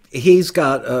 he's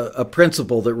got a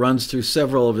principle that runs through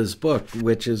several of his books,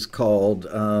 which is called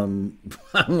where's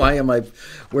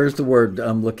the word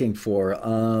I'm looking for?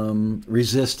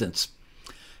 Resistance.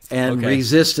 And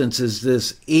resistance is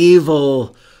this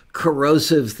evil,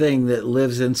 corrosive thing that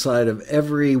lives inside of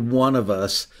every one of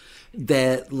us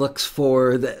that looks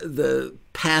for the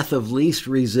path of least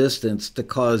resistance to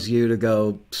cause you to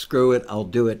go, screw it, I'll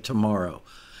do it tomorrow.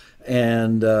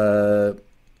 And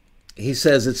he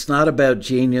says it's not about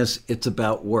genius, it's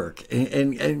about work.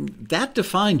 And that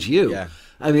defines you. Yeah.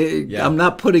 I mean, yeah. I'm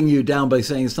not putting you down by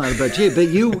saying it's not about you, but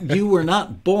you were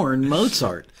not born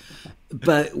Mozart.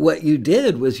 But what you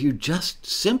did was you just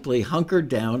simply hunkered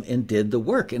down and did the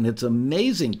work. And it's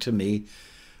amazing to me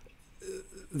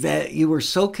that you were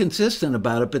so consistent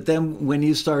about it. But then when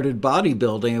you started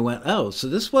bodybuilding, I went, oh, so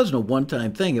this wasn't a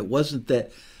one-time thing. It wasn't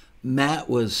that Matt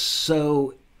was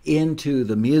so into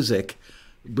the music,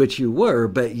 which you were,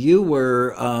 but you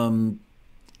were,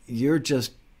 you're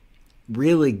just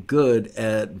really good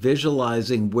at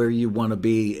visualizing where you want to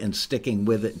be and sticking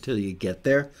with it until you get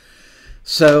there.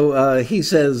 So he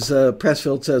says,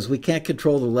 Pressfield says, we can't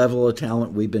control the level of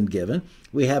talent we've been given.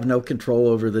 We have no control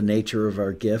over the nature of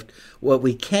our gift. What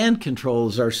we can control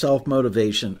is our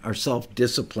self-motivation, our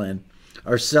self-discipline,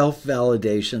 our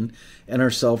self-validation, and our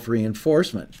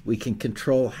self-reinforcement. We can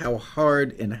control how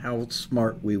hard and how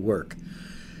smart we work.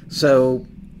 So,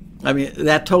 I mean,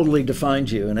 that totally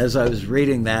defines you. And as I was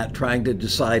reading that, trying to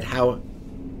decide how...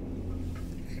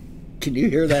 Can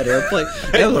you hear that airplane?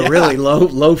 That was a really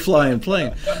low-flying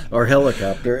plane or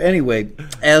helicopter. Anyway,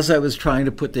 as I was trying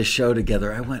to put this show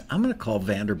together, I went, I'm going to call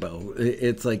Vander Boegh.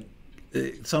 It's like,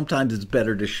 sometimes it's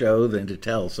better to show than to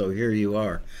tell, so here you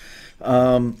are.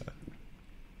 How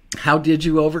did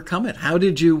you overcome it? How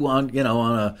did you, on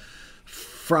a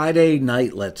Friday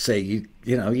night, let's say, you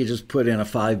just put in a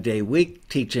 5-day week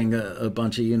teaching a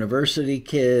bunch of university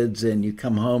kids, and you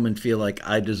come home and feel like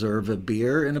I deserve a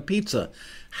beer and a pizza.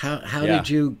 How did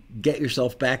you get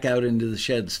yourself back out into the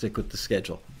shed, stick with the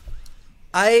schedule?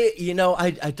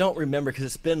 I don't remember because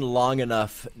it's been long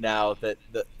enough now that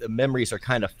the memories are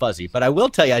kind of fuzzy. But I will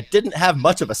tell you, I didn't have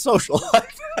much of a social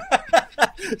life.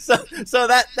 so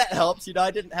that helps.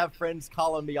 I didn't have friends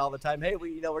calling me all the time. Hey,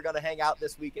 we're going to hang out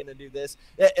this weekend and do this.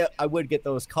 I would get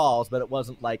those calls, but it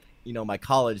wasn't like, my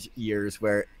college years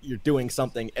where you're doing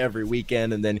something every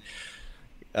weekend and then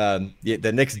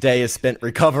the next day is spent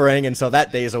recovering, and so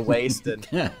that day is a waste.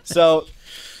 And so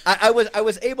I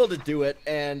was able to do it,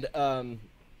 and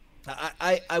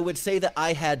I would say that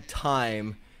I had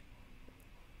time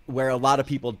where a lot of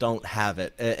people don't have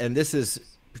it, and this is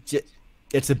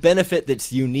it's a benefit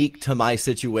that's unique to my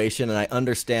situation, and I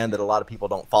understand that a lot of people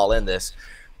don't fall in this,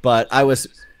 but I was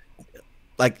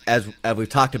like, as we've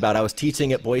talked about, I was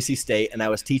teaching at Boise State, and I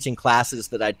was teaching classes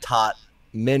that I taught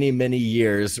many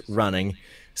years running.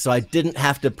 So I didn't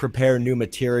have to prepare new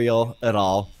material at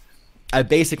all. I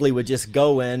basically would just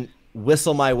go in,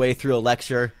 whistle my way through a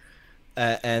lecture,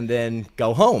 and then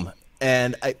go home.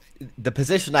 And the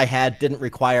position I had didn't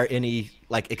require any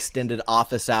extended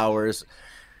office hours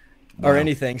or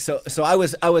anything. So I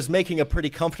was making a pretty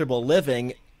comfortable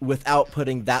living without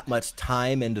putting that much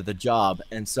time into the job.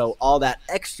 And so all that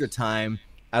extra time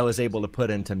I was able to put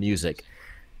into music.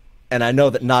 And I know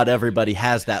that not everybody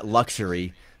has that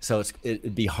luxury. So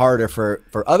it'd be harder for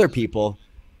other people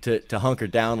to hunker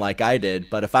down like I did.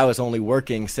 But if I was only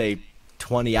working, say,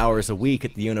 20 hours a week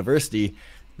at the university,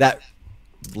 that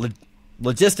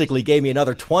logistically gave me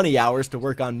another 20 hours to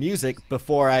work on music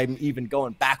before I'm even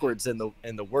going backwards in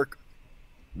the work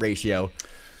ratio.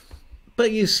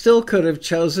 But you still could have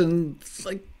chosen,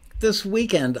 this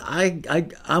weekend.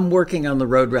 I'm working on the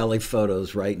road rally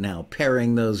photos right now,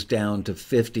 paring those down to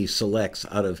 50 selects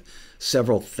out of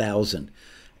several thousand.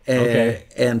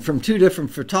 And from 2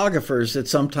 different photographers that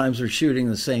sometimes are shooting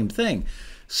the same thing.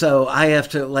 So I have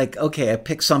to I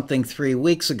picked something 3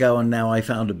 weeks ago and now I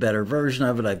found a better version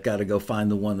of it. I've got to go find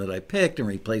the one that I picked and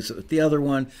replace it with the other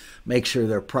one, make sure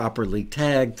they're properly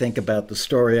tagged, think about the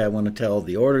story I want to tell,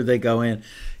 the order they go in.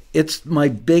 It's my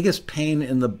biggest pain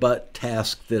in the butt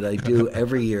task that I do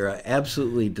every year. I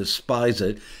absolutely despise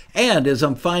it. And as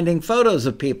I'm finding photos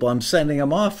of people, I'm sending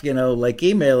them off,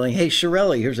 emailing, hey,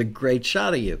 Shirelli, here's a great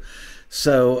shot of you.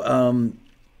 So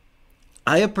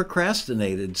I have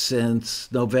procrastinated since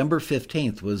November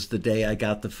 15th was the day I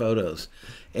got the photos.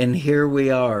 And here we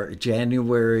are,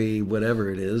 January,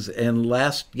 whatever it is. And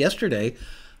yesterday,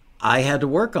 I had to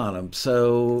work on them.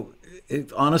 So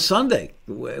on a Sunday,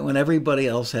 when everybody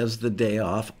else has the day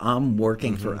off, I'm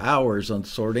working for hours on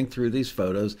sorting through these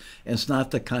photos. And it's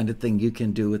not the kind of thing you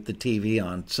can do with the TV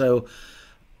on. So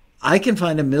I can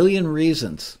find a million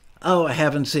reasons. Oh, I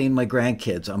haven't seen my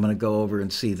grandkids. I'm going to go over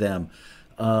and see them.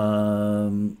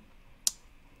 I'm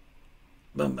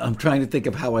trying to think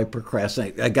of how I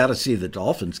procrastinate. I got to see the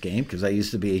Dolphins game because I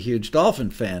used to be a huge Dolphin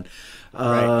fan.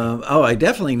 Right. Oh, I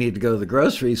definitely need to go to the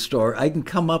grocery store. I can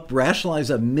come up, rationalize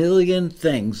a million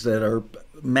things that are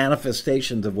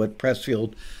manifestations of what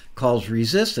Pressfield calls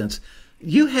resistance.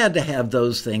 You had to have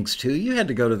those things too. You had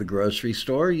to go to the grocery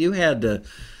store. You had to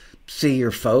see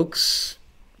your folks,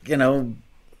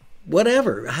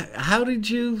 whatever. How did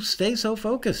you stay so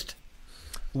focused?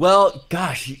 Well,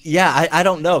 gosh, yeah, I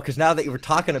don't know, because now that you were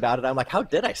talking about it, I'm like, how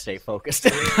did I stay focused?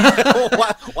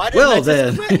 why didn't I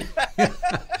just quit?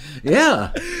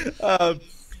 Yeah.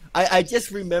 I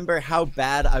just remember how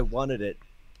bad I wanted it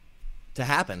to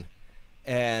happen,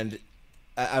 and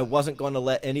I wasn't going to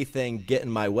let anything get in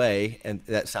my way. And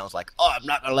that sounds like, oh, I'm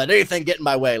not going to let anything get in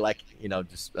my way, like,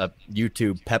 just a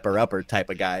YouTube pepper upper type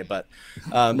of guy. But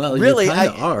well, really, you kind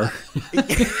of are.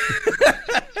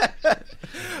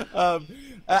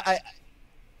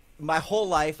 My whole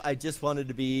life, I just wanted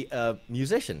to be a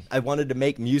musician. I wanted to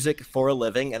make music for a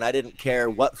living, and I didn't care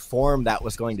what form that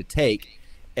was going to take.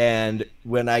 And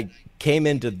when I came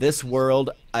into this world,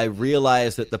 I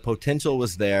realized that the potential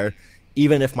was there,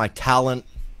 even if my talent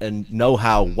and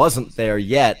know-how wasn't there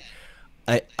yet.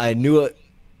 I knew it.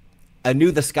 I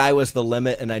knew the sky was the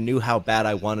limit, and I knew how bad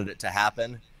I wanted it to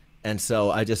happen. And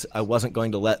so I wasn't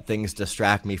going to let things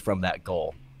distract me from that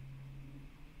goal.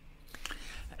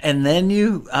 And then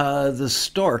the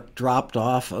stork dropped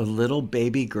off a little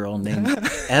baby girl named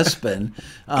Espen.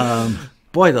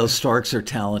 Boy, those storks are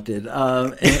talented. And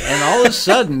all of a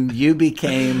sudden, you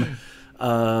became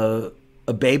a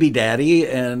baby daddy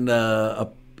and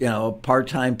a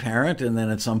part-time parent, and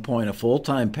then at some point a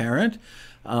full-time parent,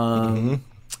 and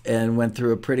went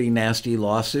through a pretty nasty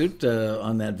lawsuit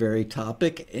on that very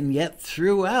topic. And yet,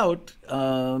 throughout,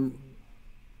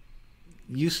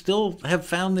 you still have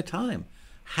found the time.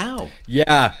 How?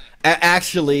 Yeah,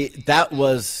 actually, that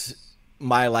was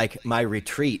my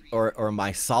retreat or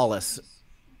my solace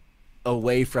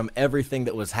away from everything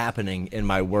that was happening in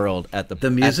my world at that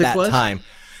time.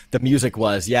 The music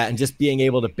was, yeah, and just being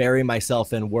able to bury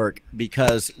myself in work,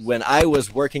 because when I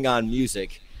was working on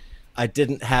music, I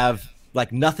didn't have,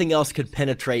 nothing else could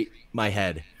penetrate my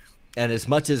head. And as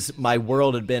much as my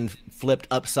world had been flipped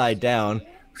upside down,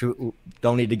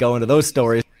 don't need to go into those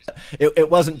stories. It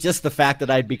wasn't just the fact that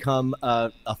I'd become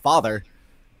a father.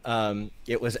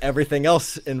 It was everything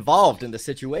else involved in the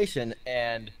situation,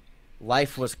 and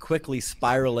life was quickly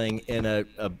spiraling in a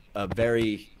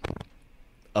very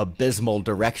abysmal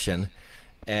direction.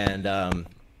 And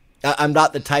I'm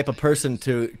not the type of person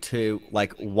to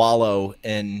wallow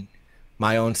in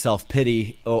my own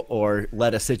self-pity or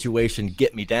let a situation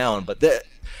get me down. But it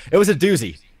was a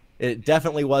doozy. It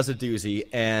definitely was a doozy,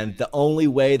 and the only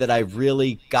way that I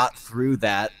really got through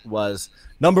that was,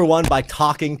 number one, by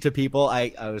talking to people.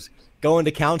 I was going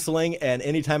to counseling, and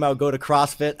anytime I would go to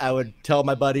CrossFit, I would tell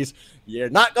my buddies, "You're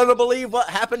not going to believe what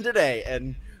happened today,"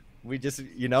 and we just,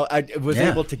 I was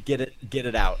able to get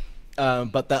it out.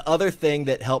 But the other thing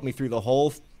that helped me through the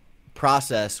whole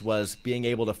process was being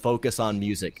able to focus on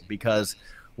music, because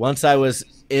once I was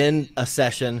in a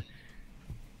session,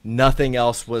 nothing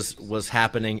else was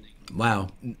happening. Wow.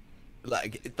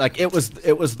 Like it was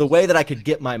the way that I could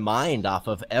get my mind off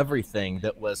of everything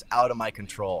that was out of my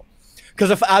control.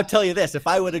 Because I'll tell you this, if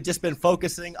I would have just been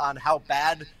focusing on how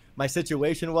bad my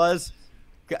situation was,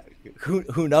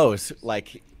 who knows?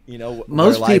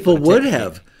 Most people would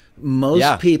have.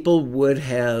 Most people would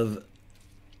have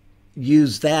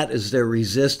used that as their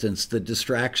resistance, the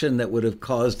distraction that would have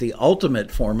caused the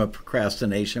ultimate form of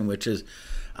procrastination, which is,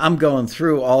 I'm going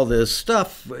through all this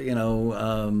stuff, it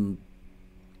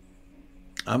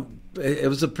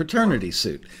was a paternity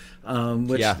suit,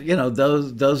 which,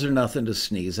 those are nothing to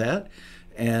sneeze at.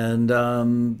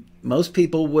 And most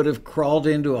people would have crawled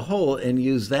into a hole and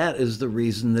used that as the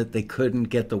reason that they couldn't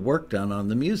get the work done on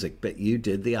the music. But you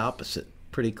did the opposite.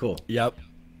 Pretty cool. Yep.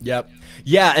 Yeah.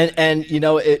 And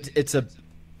it's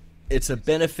a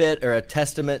benefit or a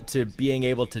testament to being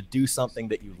able to do something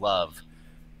that you love.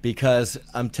 Because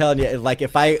I'm telling you,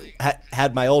 if I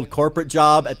had my old corporate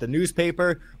job at the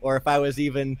newspaper, or if I was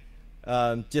even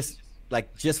just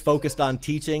focused on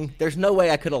teaching, there's no way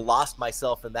I could have lost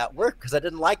myself in that work, because I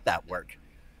didn't like that work.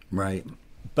 Right.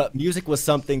 but music was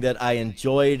something that I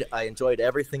enjoyed. I enjoyed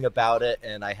everything about it,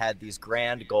 and I had these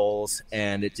grand goals,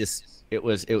 and it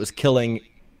was killing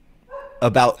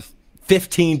about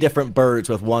 15 different birds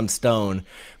with one stone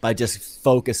by just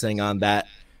focusing on that.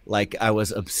 Like I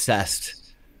was obsessed.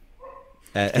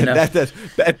 And that's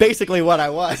basically what I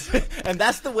was. And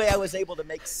that's the way I was able to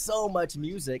make so much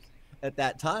music at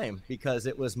that time, because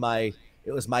it was my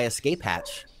escape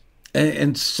hatch.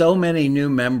 And so many new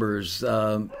members,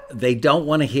 they don't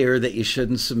want to hear that you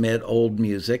shouldn't submit old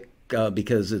music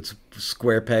because it's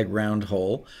square peg, round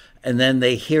hole. And then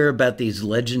they hear about these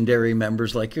legendary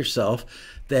members like yourself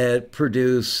that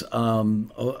produce a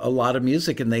lot of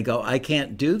music, and they go, I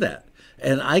can't do that.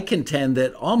 And I contend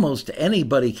that almost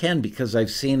anybody can, because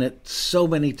I've seen it so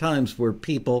many times where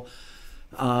people,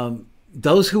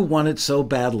 those who want it so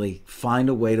badly, find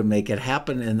a way to make it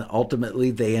happen, and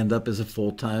ultimately they end up as a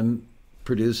full-time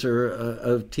producer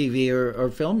of TV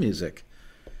or film music.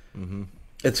 Mm-hmm.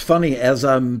 It's funny, as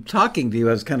I'm talking to you,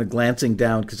 I was kind of glancing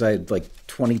down because I had like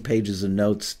 20 pages of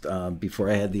notes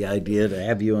before I had the idea to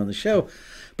have you on the show.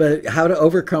 But how to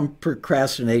overcome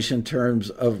procrastination in terms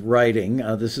of writing.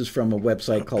 This is from a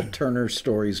website called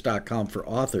turnerstories.com for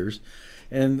authors.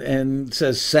 And it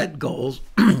says set goals.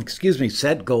 Excuse me,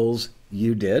 set goals.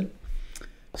 You did.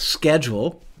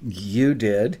 Schedule. You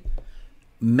did.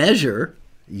 Measure.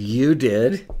 You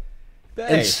did.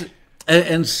 Hey.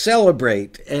 And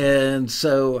celebrate. And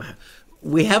so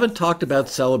we haven't talked about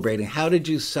celebrating. How did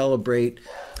you celebrate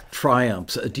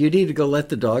triumphs? Do you need to go let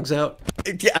the dogs out?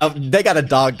 Yeah, they got a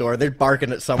dog door. They're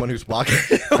barking at someone who's walking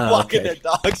walking their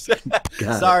dogs.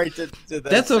 Sorry to the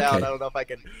That's sound. okay. I don't know if I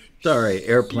can. Sorry,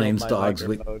 airplanes, dogs. Don't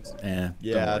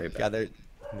worry about it.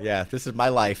 Yeah. This is my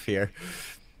life here.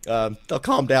 They'll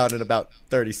calm down in about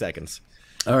 30 seconds.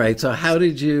 All right. So how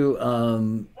did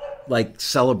you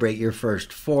celebrate your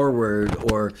first forward,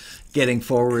 or getting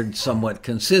forward somewhat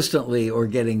consistently, or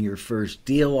getting your first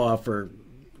deal offer?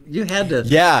 You had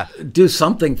to do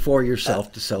something for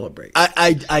yourself to celebrate.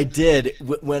 I did.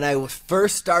 When I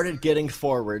first started getting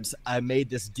forwards, I made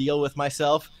this deal with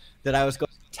myself that I was going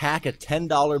to tack a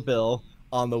 $10 bill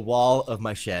on the wall of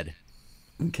my shed.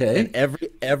 Okay. And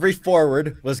every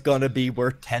forward was going to be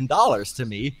worth $10 to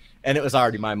me, and it was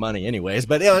already my money anyways.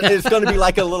 But it's going to be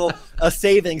like a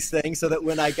savings thing, so that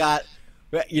when I got,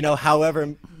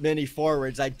 however many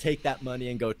forwards, I'd take that money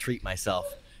and go treat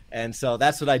myself. And so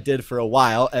that's what I did for a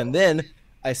while. And then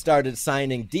I started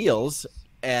signing deals,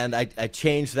 and I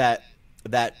changed that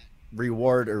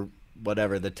reward, or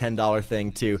whatever, the $10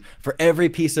 thing, to, for every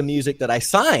piece of music that I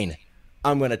sign,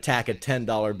 I'm going to tack a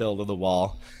 $10 bill to the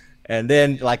wall. And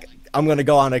then I'm going to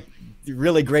go on a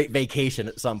really great vacation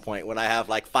at some point when I have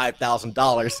like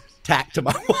 $5,000 tacked to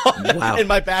my wall in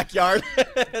my backyard.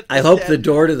 I hope the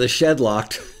door to the shed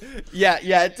locked. Yeah,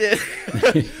 it did.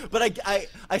 But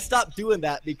I stopped doing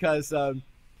that because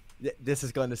this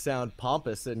is going to sound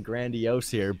pompous and grandiose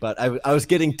here, but I was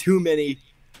getting too many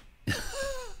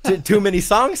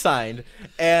songs signed,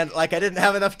 and I didn't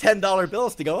have enough $10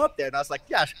 bills to go up there, and I was like,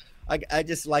 gosh, I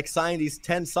just signed these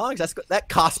 10 songs. That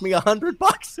cost me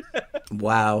 $100.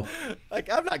 Wow.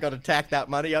 I'm not going to tack that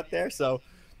money up there, so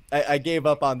I gave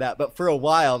up on that. But for a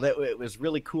while, it was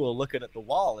really cool looking at the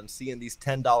wall and seeing these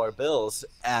 $10 bills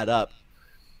add up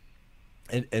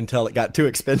until it got too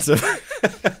expensive.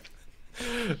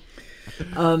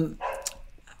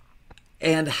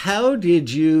 And how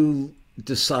did you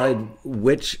decide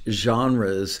which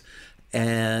genres,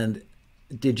 and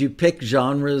did you pick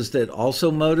genres that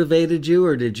also motivated you,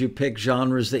 or did you pick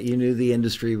genres that you knew the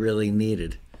industry really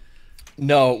needed?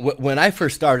 No, when I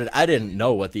first started, I didn't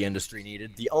know what the industry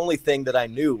needed. The only thing that I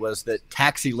knew was that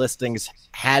taxi listings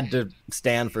had to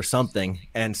stand for something.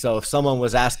 And so if someone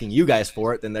was asking you guys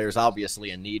for it, then there's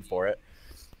obviously a need for it.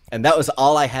 And that was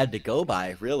all I had to go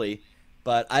by, really.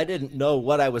 But I didn't know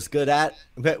what I was good at,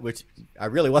 which I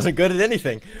really wasn't good at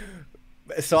anything.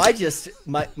 So I just,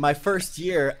 my first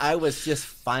year, I was just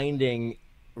finding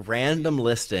random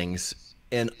listings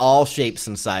in all shapes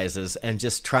and sizes and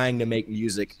just trying to make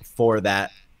music for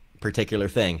that particular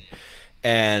thing.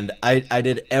 And I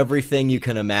did everything you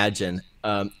can imagine.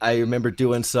 I remember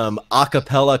doing some a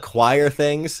cappella choir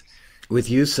things. With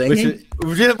you singing?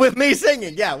 With me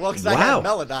singing, yeah. Well, because I had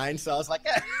Melodyne, so I was like,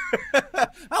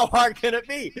 how hard can it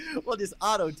be? We'll just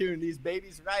auto-tune these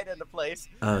babies right into place.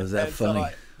 Oh, is that funny?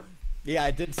 So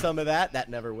I did some of that. That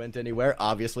never went anywhere,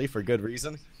 obviously, for good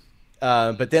reason.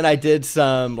 But then I did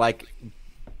some,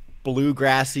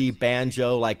 bluegrassy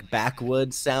banjo,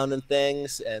 backwoods sounding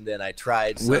things, and then I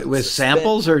tried some with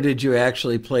samples, or did you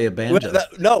actually play a banjo?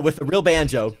 With a real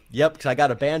banjo. Yep, because I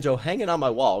got a banjo hanging on my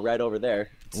wall right over there.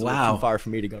 It's too far for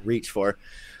me to go reach for.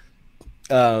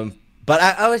 But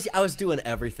I was doing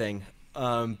everything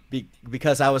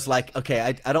because I was like, okay,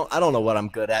 I don't know what I'm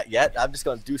good at yet. I'm just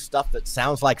going to do stuff that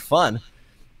sounds like fun.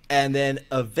 And then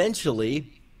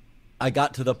eventually I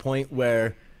got to the point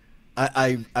where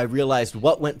I realized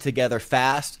what went together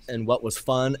fast and what was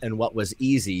fun and what was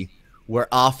easy were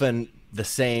often the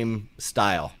same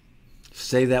style.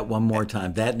 Say that one more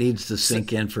time. That needs to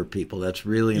sink in for people. That's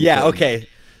really important. Yeah, okay.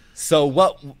 So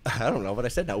I don't know what I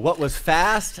said now. What was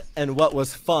fast and what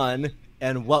was fun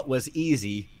and what was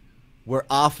easy were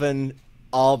often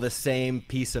all the same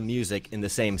piece of music in the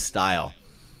same style.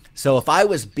 So if I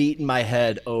was beating my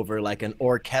head over like an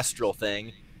orchestral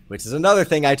thing, which is another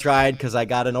thing I tried because I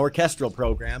got an orchestral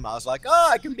program, I was like, oh,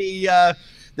 I can be the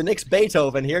next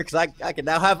Beethoven here because I can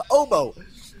now have oboe.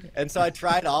 And so I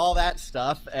tried all that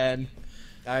stuff, and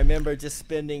I remember just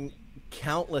spending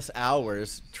countless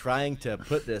hours trying to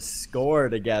put this score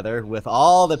together with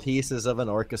all the pieces of an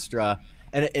orchestra,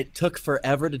 and it took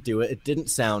forever to do it. It didn't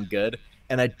sound good,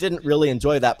 and I didn't really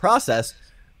enjoy that process.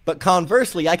 But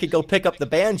conversely, I could go pick up the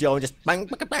banjo and just bang,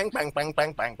 bang, bang, bang, bang,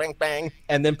 bang, bang, bang, bang,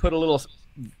 and then put a little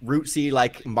rootsy,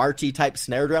 like marchy type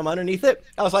snare drum underneath it.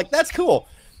 I was like, that's cool.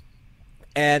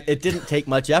 And it didn't take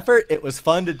much effort. It was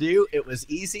fun to do. It was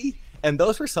easy. And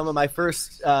those were some of my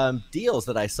first deals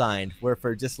that I signed, were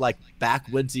for just like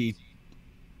backwoodsy.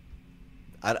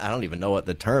 I don't even know what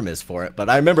the term is for it, but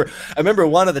I remember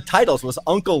one of the titles was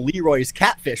Uncle Leroy's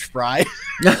Catfish Fry.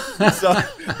 So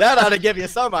that ought to give you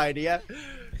some idea.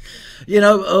 You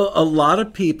know, a lot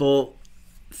of people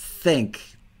think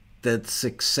that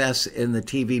success in the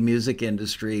TV music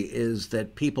industry is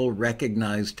that people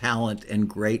recognize talent and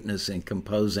greatness in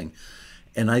composing.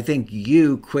 And I think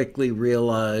you quickly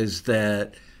realized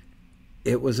that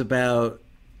it was about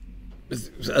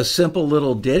a simple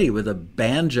little ditty with a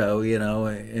banjo, you know,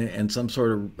 and some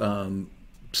sort of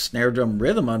snare drum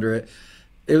rhythm under it.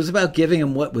 It was about giving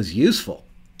them what was useful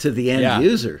to the end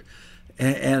user.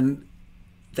 And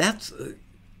that's,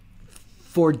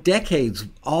 for decades,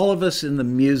 all of us in the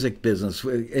music business,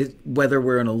 whether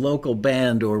we're in a local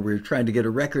band or we're trying to get a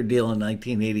record deal in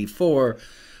 1984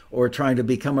 or trying to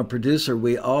become a producer,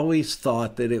 we always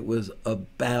thought that it was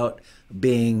about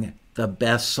being the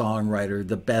best songwriter,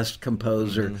 the best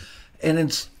composer. Mm-hmm. And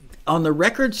it's, on the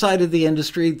record side of the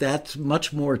industry, that's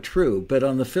much more true. But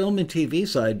on the film and TV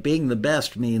side, being the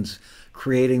best means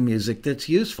creating music that's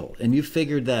useful. And you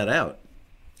figured that out.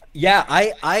 Yeah,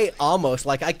 I almost,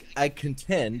 like, I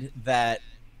contend that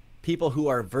people who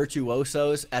are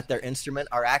virtuosos at their instrument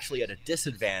are actually at a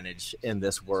disadvantage in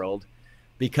this world,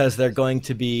 because they're going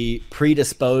to be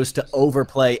predisposed to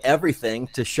overplay everything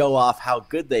to show off how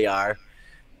good they are.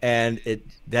 And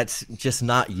that's just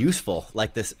not useful.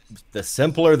 Like, the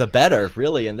simpler the better,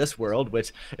 really, in this world,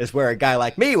 which is where a guy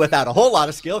like me without a whole lot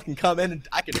of skill can come in and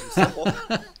I can do simple.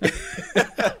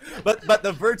 But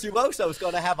the virtuoso is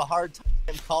going to have a hard time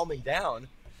calming down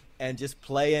and just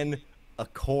playing a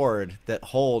chord that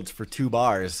holds for 2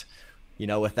 bars, you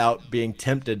know, without being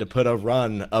tempted to put a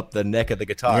run up the neck of the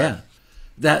guitar.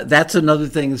 Yeah, that's another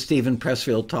thing that Stephen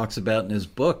Pressfield talks about in his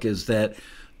book, is that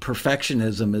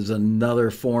perfectionism is another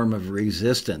form of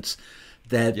resistance.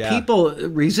 That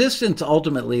resistance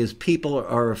ultimately is people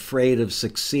are afraid of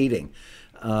succeeding,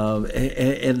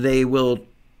 and they will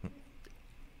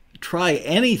try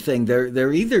anything.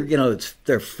 They're either, you know,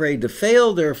 they're afraid to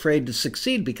fail, they're afraid to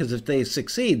succeed, because if they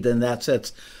succeed, then that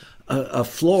sets a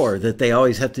floor that they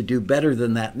always have to do better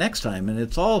than that next time. And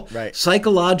it's all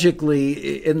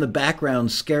psychologically in the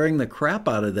background scaring the crap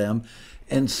out of them.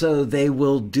 And so they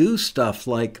will do stuff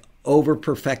like over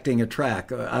perfecting a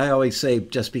track. I always say,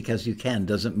 just because you can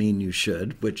doesn't mean you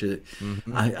should, which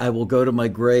I will go to my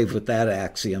grave with that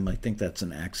axiom. I think that's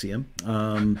an axiom.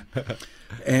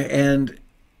 And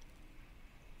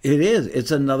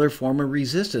it's another form of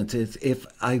resistance. If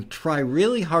I try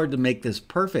really hard to make this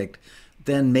perfect,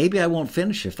 then maybe I won't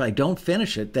finish it. If I don't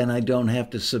finish it, then I don't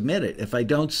have to submit it. If I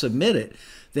don't submit it,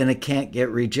 then it can't get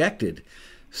rejected.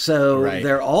 So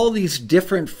there are all these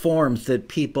different forms that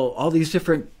people, all these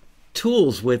different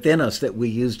tools within us that we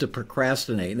use to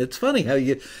procrastinate. And it's funny how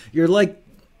you're like,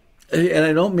 and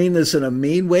I don't mean this in a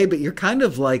mean way, but you're kind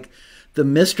of like the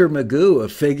Mr. Magoo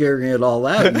of figuring it all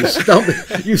out.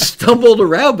 You stumbled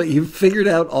around, but you figured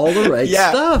out all the right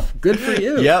stuff. Good for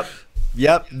you.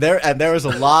 Yep. There was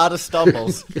a lot of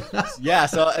stumbles. Yeah.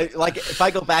 So like, if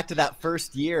I go back to that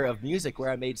first year of music where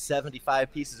I made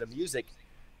 75 pieces of music,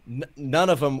 none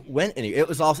of them went any. It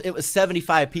was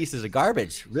 75 pieces of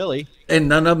garbage, really. And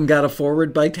none of them got a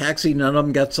forward by taxi. None of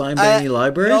them got signed by any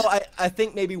libraries. No, I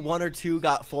think maybe 1 or 2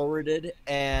 got forwarded,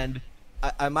 and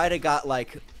I might have got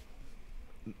like,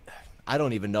 I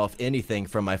don't even know if anything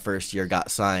from my first year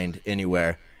got signed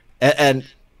anywhere. And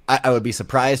I would be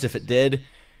surprised if it did,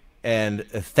 and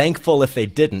thankful if they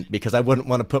didn't, because I wouldn't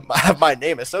want to have my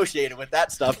name associated with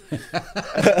that stuff.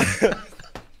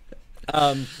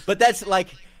 But that's like,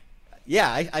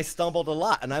 yeah, I stumbled a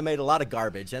lot, and I made a lot of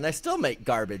garbage, and I still make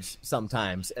garbage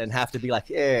sometimes and have to be like,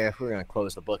 we're going to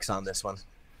close the books on this one.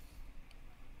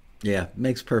 Yeah,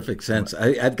 makes perfect sense.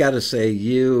 I've got to say,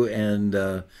 you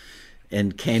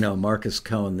and Kano, Marcus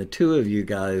Cohen, the two of you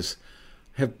guys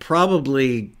have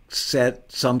probably set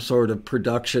some sort of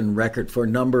production record for a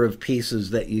number of pieces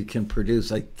that you can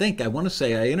produce. I want to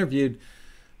say I interviewed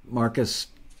Marcus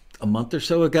a month or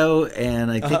so ago,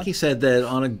 and I think he said that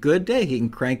on a good day he can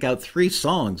crank out 3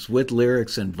 songs with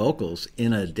lyrics and vocals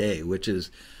in a day, which is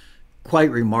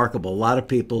quite remarkable. A lot of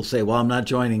people say, well, I'm not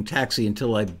joining Taxi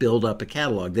until I build up a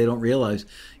catalog. They don't realize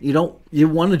you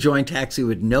want to join Taxi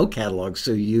with no catalog,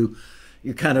 so you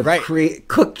kind of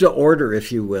cook to order,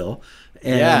 if you will.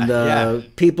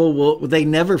 And people they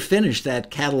never finish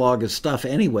that catalog of stuff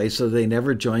anyway, so they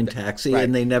never join Taxi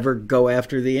and they never go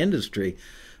after the industry.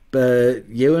 But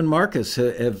you and Marcus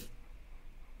have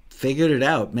figured it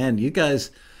out. Man, you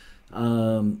guys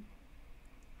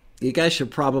should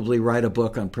probably write a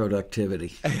book on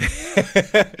productivity.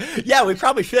 Yeah, we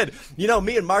probably should.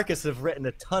 Me and Marcus have written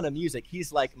a ton of music.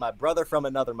 He's like my brother from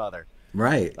another mother.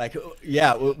 Right. Like,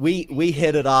 yeah, we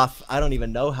hit it off, I don't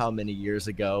even know how many years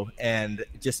ago, and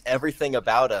just everything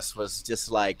about us was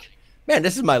just like, man,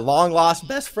 this is my long lost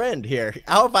best friend here.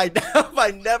 How have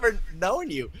I never known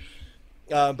you?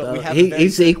 But we have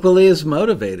he's equally as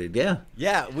motivated.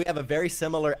 Yeah, we have a very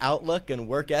similar outlook and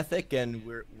work ethic, and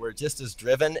we're just as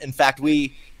driven. In fact,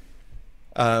 we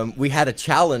had a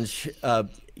challenge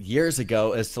years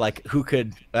ago as to like who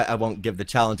could, I won't give the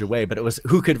challenge away, but it was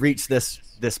who could reach this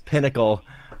pinnacle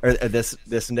or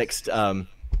this next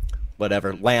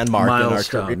whatever landmark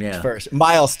milestone, in our career first.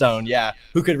 Milestone, yeah.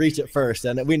 Who could reach it first?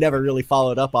 And we never really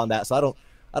followed up on that, so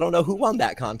I don't know who won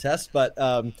that contest, but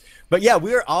yeah,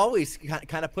 we were always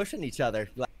kind of pushing each other.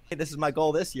 Like, hey, this is my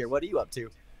goal this year. What are you up to?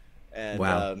 And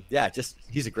wow.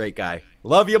 He's a great guy.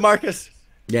 Love you, Marcus.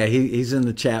 Yeah, he's in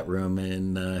the chat room,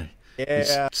 and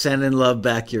he's sending love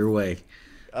back your way.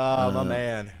 Oh, my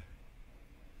man.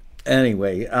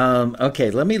 Anyway,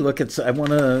 okay, let me look at. I want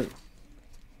to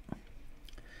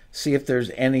see if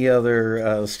there's any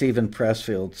other Stephen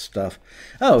Pressfield stuff.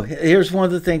 Oh, here's one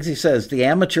of the things he says. The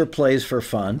amateur plays for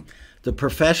fun. The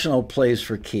professional plays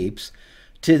for keeps.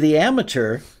 To the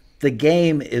amateur, the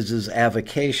game is his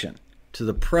avocation. To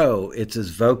the pro, it's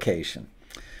his vocation.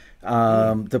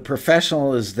 The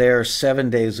professional is there 7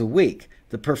 days a week.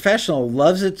 The professional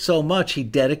loves it so much he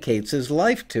dedicates his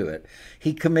life to it.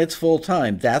 He commits full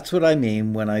time. That's what I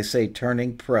mean when I say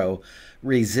turning pro.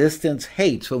 Resistance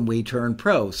hates when we turn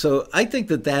pro. So I think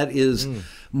that is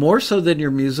more so than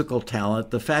your musical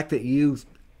talent. The fact that you,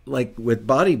 like with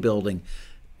bodybuilding,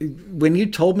 when you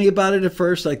told me about it at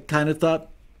first, I kind of thought,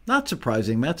 not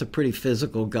surprising. Matt's a pretty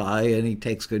physical guy, and he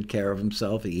takes good care of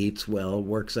himself. He eats well,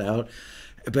 works out.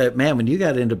 But man, when you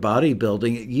got into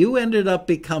bodybuilding, you ended up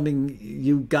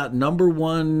you got number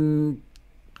one.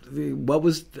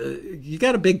 You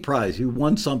got a big prize. You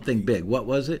won something big. What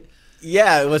was it?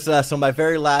 Yeah, it was so my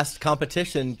very last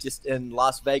competition just in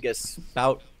Las Vegas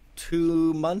about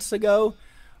 2 months ago,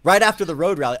 right after the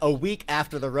road rally, a week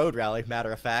after the road rally,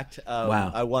 matter of fact.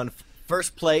 Wow. I won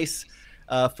first place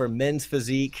for men's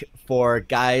physique for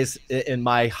guys in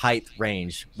my height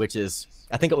range, which is,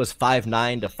 I think it was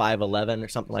 5'9" to 5'11" or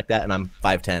something like that, and I'm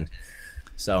 5'10".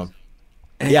 So,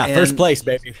 yeah, first place,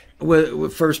 baby.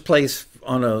 First place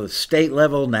on a state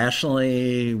level,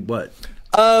 nationally, what?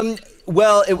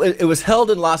 Well, it was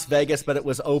held in Las Vegas, but it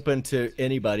was open to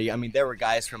anybody. I mean, there were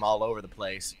guys from all over the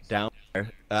place down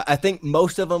there. I think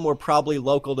most of them were probably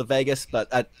local to Vegas,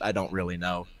 but I don't really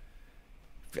know.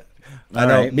 I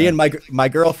know me and my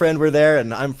girlfriend were there,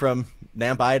 and I'm from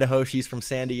Nampa, Idaho. She's from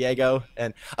San Diego.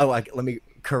 And let me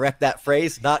correct that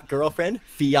phrase. Not girlfriend,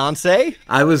 fiance.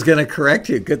 I was going to correct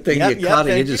you. Good thing you caught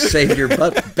it. You just saved your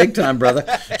butt big time, brother.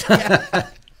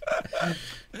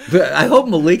 But I hope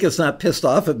Malika's not pissed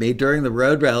off at me. During the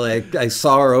road rally, I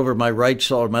saw her over my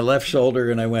my left shoulder,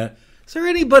 and I went, is there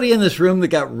anybody in this room that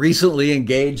got recently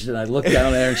engaged? And I looked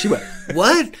down at her, and she went,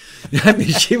 what? I mean,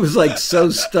 she was like so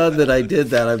stunned that I did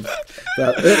that. I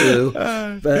thought,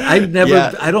 uh-oh. But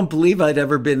I don't believe I'd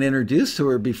ever been introduced to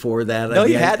her before that. No,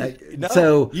 you hadn't.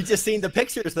 So you just seen the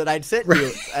pictures that I'd sent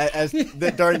you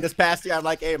during this past year. I'm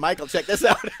like, hey, Michael, check this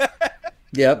out.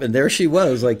 Yep, and there she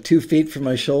was, like 2 feet from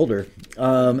my shoulder.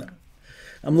 I'm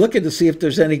looking to see if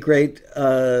there's any great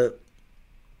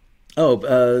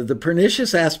The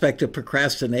pernicious aspect of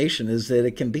procrastination is that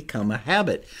it can become a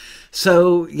habit.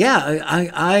 So, yeah,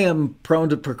 I am prone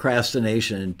to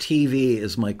procrastination, and TV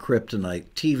is my kryptonite.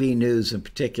 TV news in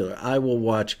particular. I'll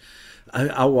watch,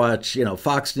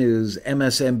 Fox News,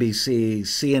 MSNBC,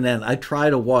 CNN. I try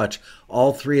to watch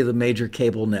all three of the major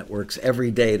cable networks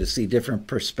every day to see different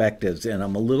perspectives, and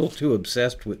I'm a little too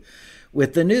obsessed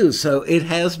with the news. So it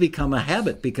has become a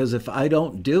habit because if I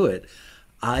don't do it,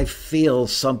 I feel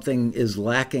something is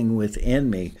lacking within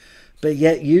me. But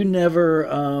yet you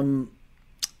never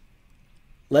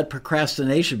let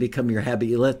procrastination become your habit.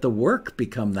 You let the work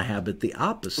become the habit, the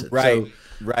opposite. Right. So,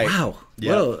 Right. wow,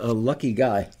 Yeah. what a lucky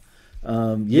guy.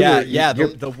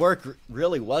 The work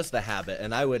really was the habit,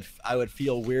 and I would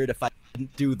feel weird if I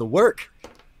didn't do the work.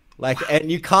 Like,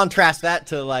 and you contrast that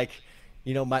to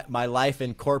my life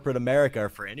in corporate America, or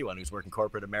for anyone who's working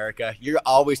corporate America, you're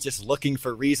always just looking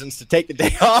for reasons to take the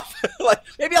day off. Like,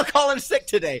 maybe I'll call in sick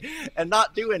today and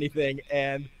not do anything.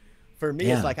 And for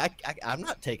me, it's like, I'm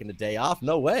not taking the day off.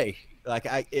 No way. Like,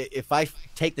 if I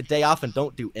take the day off and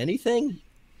don't do anything,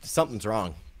 something's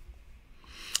wrong.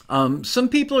 Some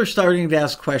people are starting to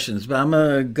ask questions, but I'm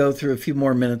going to go through a few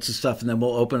more minutes of stuff and then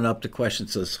we'll open it up to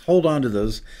questions. So hold on to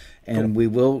those and we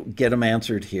will get them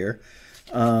answered here.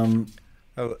 I'm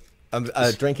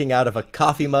drinking out of a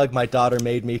coffee mug my daughter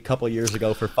made me a couple years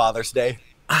ago for Father's Day.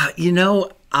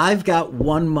 I've got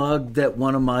one mug that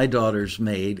one of my daughters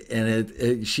made,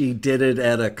 and she did it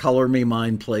at a Color Me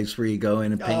Mine place where you go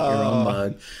in and paint your own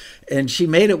mug. And she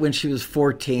made it when she was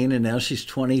 14, and now she's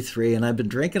 23. And I've been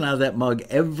drinking out of that mug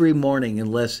every morning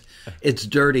unless it's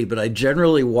dirty, but I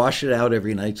generally wash it out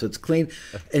every night so it's clean.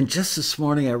 And just this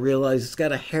morning I realized it's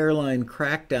got a hairline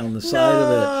crack down the side of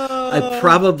it. I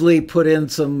probably put in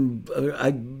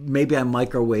maybe I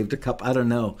microwaved a cup, I don't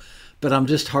know. But I'm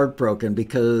just heartbroken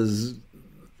because,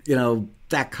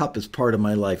 that cup is part of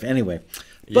my life anyway.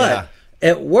 But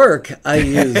at work, I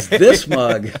use this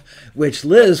mug, which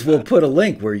Liz will put a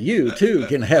link where you, too,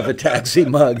 can have a taxi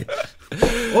mug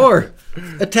or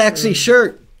a taxi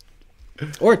shirt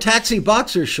or taxi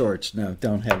boxer shorts. No,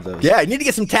 don't have those. Yeah, you need to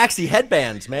get some taxi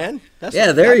headbands, man.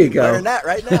 There you go. Wearing that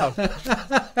right now.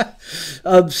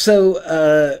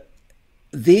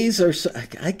 These are,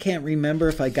 I can't remember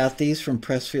if I got these from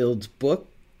Pressfield's book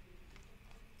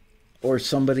or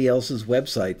somebody else's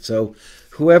website. So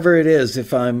whoever it is,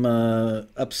 if I'm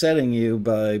upsetting you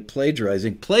by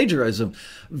plagiarism,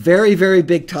 very, very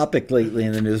big topic lately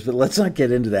in the news, but let's not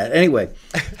get into that. Anyway,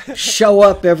 show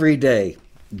up every day.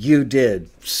 You did.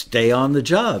 Stay on the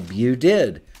job. You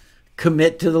did.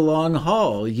 Commit to the long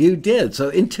haul. You did. So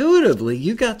intuitively,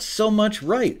 you got so much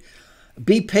right.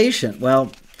 Be patient.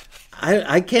 Well,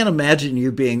 I can't imagine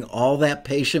you being all that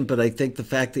patient, but I think the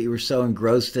fact that you were so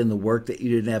engrossed in the work that you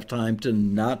didn't have time to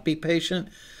not be patient.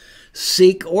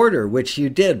 Seek order, which you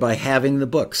did by having the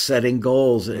book, setting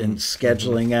goals and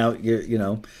scheduling out your,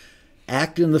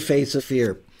 act in the face of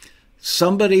fear.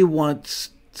 Somebody once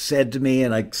said to me,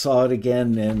 and I saw it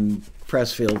again in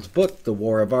Pressfield's book, The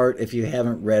War of Art. If you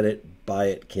haven't read it, buy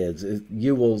it, kids.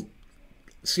 You will,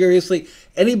 seriously,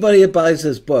 anybody that buys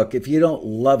this book, if you don't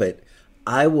love it,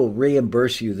 I will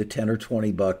reimburse you the 10 or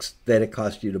 20 bucks that it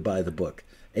cost you to buy the book.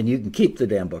 And you can keep the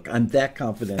damn book. I'm that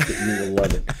confident that you will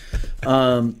love it.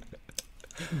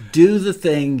 Do the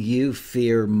thing you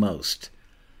fear most.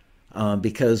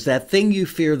 Because that thing you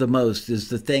fear the most is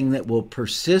the thing that will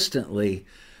persistently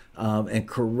and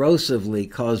corrosively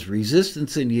cause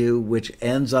resistance in you, which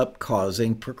ends up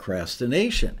causing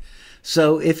procrastination.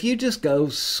 So if you just go,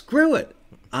 screw it,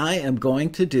 I am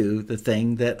going to do the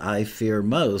thing that I fear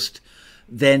most,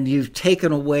 then you've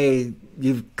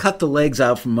cut the legs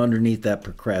out from underneath that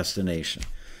procrastination.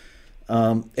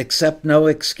 Accept no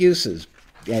excuses.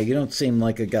 Yeah, you don't seem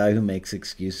like a guy who makes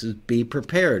excuses. Be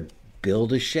prepared.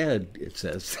 Build a shed, it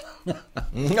says.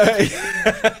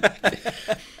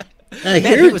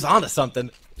 Man, he was onto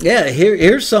something. Yeah,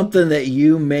 here's something that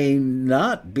you may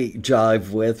not jive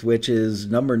with, which is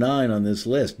number 9 on this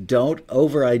list. Don't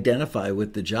over-identify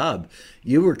with the job.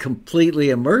 You were completely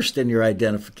immersed in your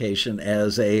identification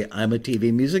as I'm a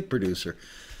TV music producer.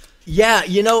 Yeah,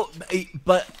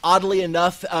 but oddly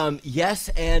enough, yes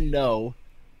and no,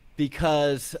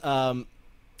 because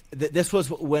this was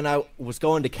when I was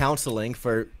going to counseling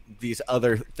for these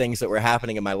other things that were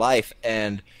happening in my life,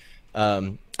 and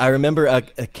I remember a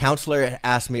counselor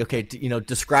asked me, okay,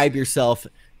 describe yourself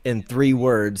in 3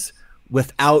 words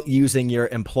without using your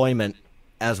employment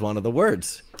as one of the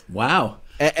words. Wow.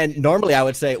 And normally I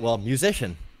would say, well,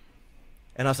 musician.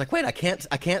 And I was like, wait, I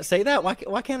can't say that.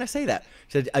 Why can't I say that?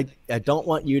 She said, I don't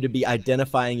want you to be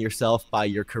identifying yourself by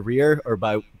your career or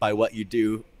by what you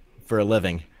do for a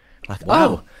living. Like, Wow.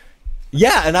 oh,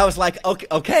 yeah. And I was like,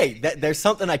 okay, there's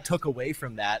something I took away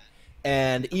from that.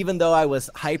 And even though I was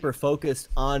hyper focused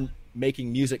on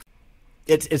making music,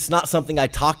 it's not something I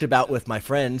talked about with my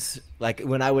friends. Like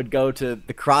when I would go to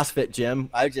the CrossFit gym,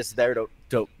 I was just there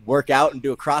to work out and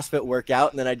do a CrossFit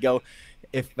workout. And then I'd go,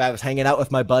 if I was hanging out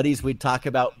with my buddies, we'd talk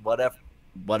about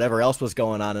whatever else was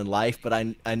going on in life. But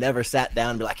I never sat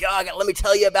down and be like, let me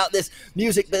tell you about this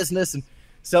music business. And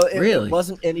so it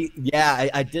wasn't any,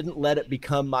 I didn't let it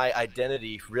become my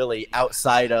identity really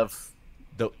outside of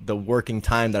the working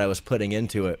time that I was putting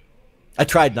into it. I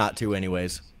tried not to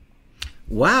anyways.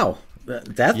 Wow.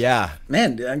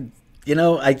 Man,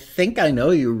 I think I know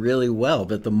you really well,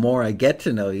 but the more I get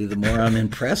to know you, the more I'm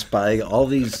impressed by all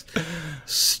these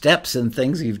steps and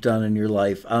things you've done in your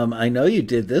life. I know you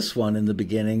did this one in the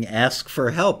beginning, ask for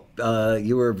help.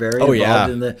 You were very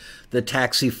involved in the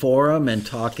taxi forum and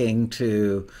talking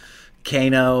to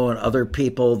Kano and other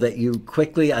people that you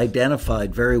quickly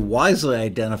identified, very wisely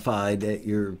identified at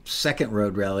your second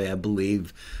road rally, I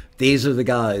believe. These are the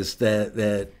guys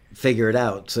that figure it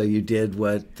out. So you did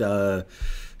what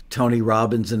Tony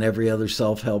Robbins and every other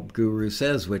self-help guru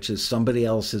says, which is somebody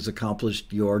else has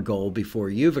accomplished your goal before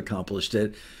you've accomplished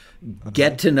it.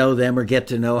 Get to know them or get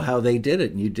to know how they did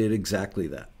it. And you did exactly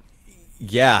that.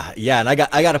 Yeah. And I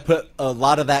got to put a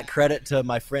lot of that credit to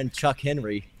my friend Chuck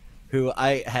Henry, who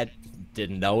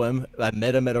didn't know him. I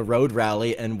met him at a road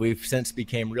rally and we've since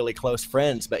became really close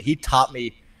friends, but he taught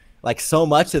me like so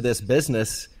much of this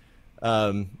business.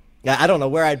 I don't know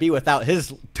where I'd be without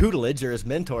his tutelage or his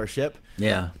mentorship.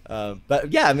 Yeah.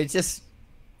 But yeah, I mean,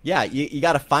 you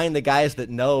got to find the guys that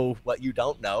know what you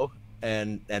don't know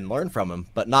and learn from them,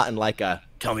 but not in like a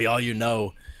tell me all you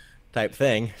know type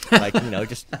thing. Like,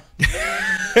 just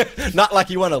not like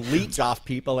you want to leech off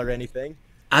people or anything.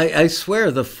 I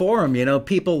swear the forum,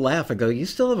 people laugh. I go, you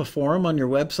still have a forum on your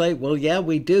website? Well, yeah,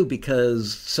 we do,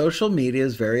 because social media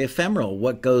is very ephemeral.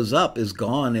 What goes up is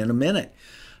gone in a minute.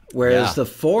 Whereas the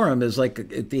forum is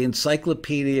like the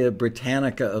Encyclopedia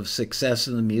Britannica of success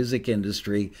in the music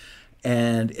industry,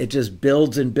 and it just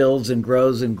builds and builds and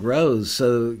grows and grows.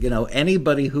 So,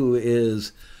 anybody who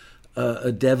is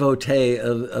a devotee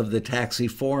of the taxi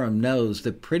forum knows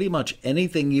that pretty much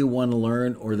anything you want to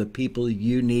learn or the people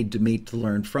you need to meet to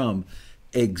learn from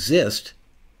exist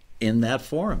in that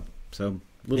forum. So,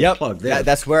 little plug there. Yeah,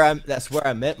 that's where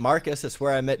I met Marcus. That's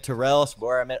where I met Terrell. That's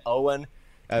where I met Owen.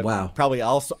 Wow. Probably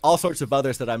all sorts of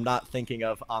others that I'm not thinking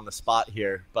of on the spot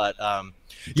here, but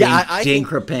Dean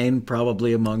Crepane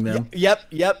probably among them.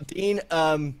 Yep. Dean.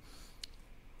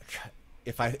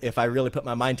 If I really put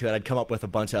my mind to it, I'd come up with a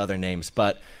bunch of other names,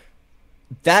 but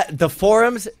the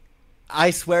forums,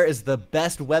 I swear, is the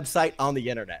best website on the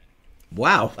internet.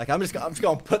 Wow. Like I'm just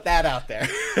going to put that out there.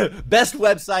 Best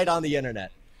website on the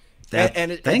internet.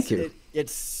 Thank you.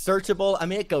 It's searchable. I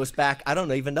mean, it goes back, I don't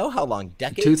even know how long,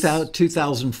 decades?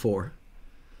 2004.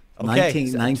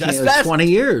 Okay. 20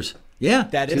 years. Yeah.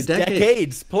 That is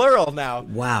decades, plural now.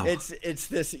 Wow. It's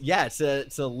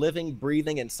a living,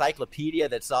 breathing encyclopedia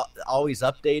that's always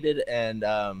updated and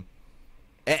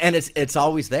it's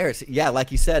always there.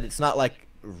 Like you said, it's not like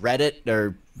Reddit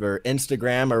or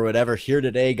Instagram or whatever, here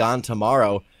today, gone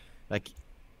tomorrow.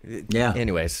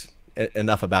 Anyways.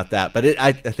 Enough about that, but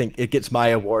I think it gets my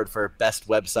award for best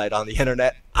website on the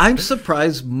internet. I'm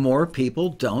surprised more people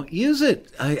don't use it.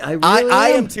 I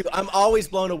am too. I'm always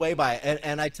blown away by it,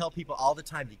 and I tell people all the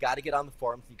time, you got to get on the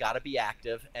forums, you got to be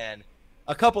active, and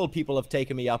a couple of people have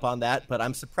taken me up on that, but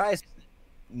I'm surprised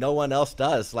no one else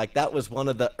does. Like, that was one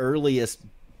of the earliest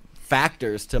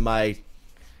factors to my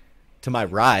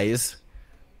rise.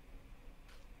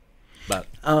 But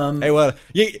hey, well,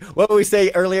 what did we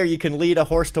say earlier? You can lead a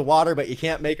horse to water, but you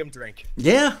can't make him drink.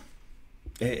 Yeah,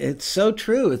 it's so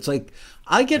true. It's like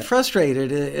I get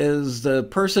frustrated as the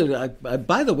person. I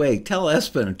by the way, tell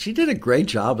Espen she did a great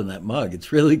job in that mug.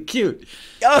 It's really cute.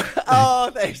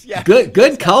 Oh, thanks. Yeah,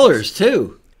 good colors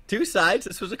too. Two sides.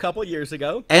 This was a couple years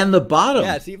ago. And the bottom.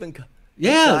 Yeah, it's even.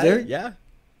 Yeah.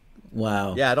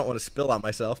 Wow. Yeah, I don't want to spill on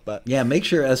myself, but yeah, make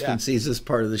sure Espen sees this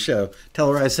part of the show.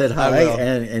 Tell her I said hi,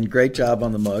 and great job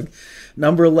on the mug.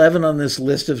 Number 11 on this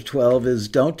list of 12 is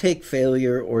don't take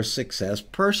failure or success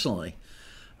personally.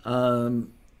 You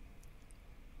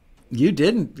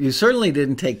certainly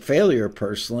didn't take failure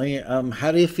personally.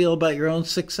 How do you feel about your own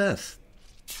success?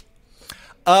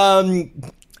 I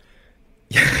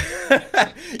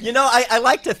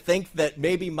like to think that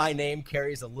maybe my name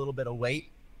carries a little bit of weight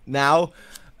now.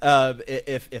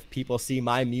 If people see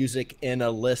my music in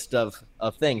a list of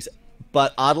things.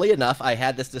 But oddly enough, I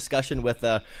had this discussion with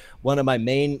one of my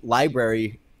main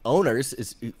library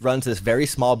owners, runs this very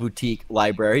small boutique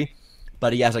library.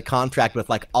 but he has a contract with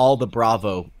like all the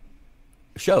Bravo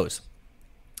shows.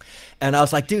 And I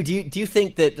was like, dude, do you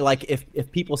think that like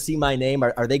if people see my name,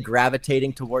 are they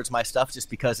gravitating towards my stuff just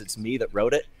because it's me that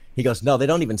wrote it? He goes, no, they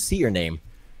don't even see your name.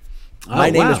 My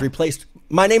name is replaced.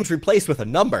 My name's replaced with a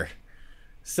number.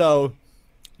 So,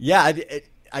 yeah,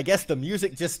 I guess the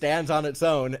music just stands on its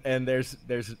own, and there's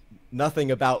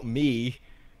nothing about me,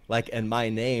 like, and my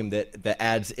name that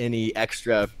adds any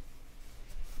extra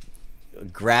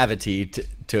gravity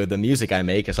to the music I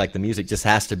make. It's like the music just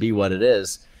has to be what it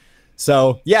is.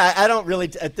 So, yeah, I don't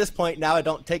really, at this point now, I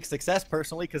don't take success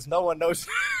personally because no one knows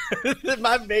that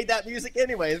I've made that music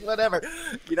anyways, whatever.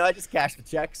 You know, I just cash the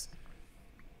checks.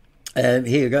 And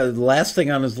here you go. The last thing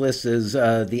on his list is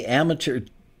the amateur.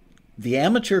 The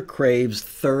amateur craves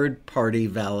third-party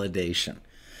validation.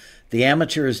 The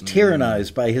amateur is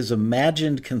tyrannized by his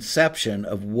imagined conception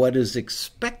of what is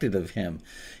expected of him.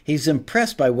 He's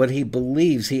impressed by what he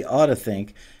believes he ought to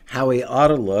think, how he ought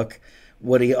to look,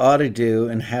 what he ought to do,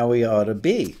 and how he ought to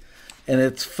be. And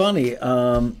it's funny.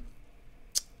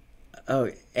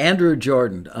 Andrew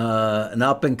Jordan, an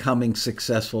up-and-coming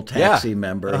successful taxi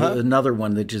member, another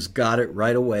one that just got it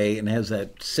right away and has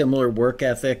that similar work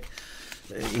ethic.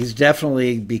 He's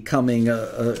definitely becoming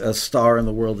a star in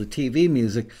the world of TV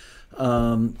music.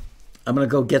 I'm going to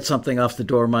go get something off the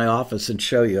door of my office and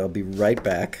show you. I'll be right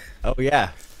back. Oh, yeah.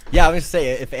 Yeah, I was going to say,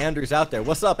 if Andrew's out there.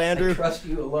 What's up, Andrew? I trust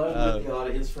you alone with the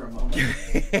audience for a moment.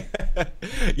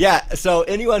 Yeah, so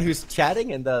anyone who's chatting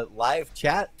in the live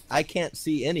chat, I can't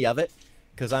see any of it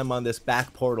because I'm on this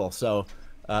back portal. So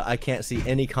I can't see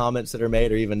any comments that are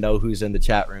made or even know who's in the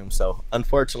chat room. So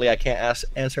unfortunately, I can't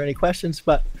answer any questions.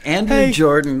 But Andrew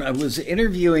Jordan, I was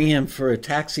interviewing him for a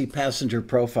taxi passenger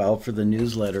profile for the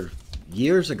newsletter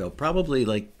years ago, probably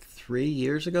like 3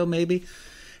 years ago, maybe.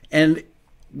 And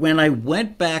when I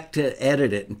went back to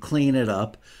edit it and clean it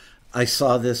up, I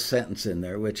saw this sentence in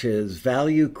there, which is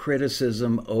value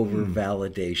criticism over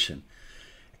validation.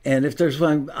 And if there's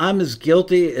one, I'm as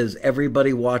guilty as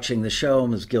everybody watching the show.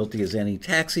 I'm as guilty as any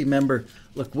taxi member.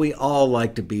 Look, we all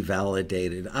like to be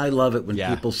validated. I love it when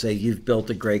people say you've built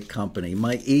a great company.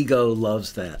 My ego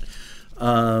loves that.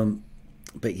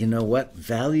 But you know what?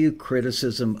 Value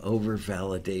criticism over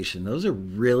validation. Those are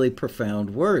really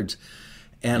profound words.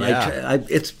 And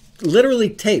it's literally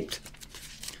taped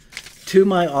to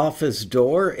my office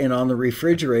door and on the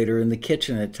refrigerator in the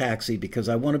kitchen at Taxi because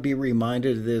I want to be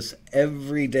reminded of this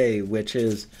every day, which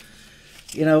is,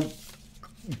 you know,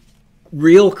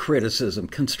 real criticism.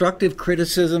 Constructive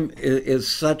criticism is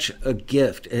such a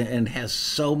gift and has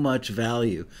so much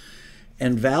value.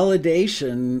 And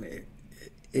validation,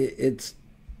 it's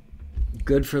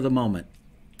good for the moment.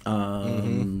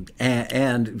 And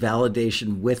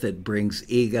validation with it brings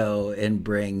ego and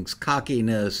brings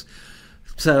cockiness.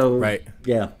 So,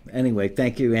 yeah. Anyway,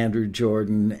 thank you, Andrew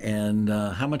Jordan. And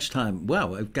how much time?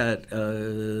 Wow, I've got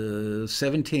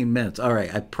 17 minutes. All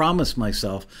right, I promised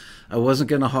myself I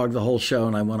wasn't going to hog the whole show,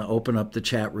 and I want to open up the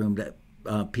chat room to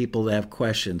people that have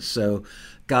questions. So,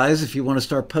 guys, if you want to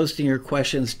start posting your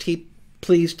questions,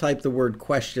 please type the word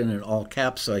question in all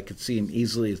caps so I can see them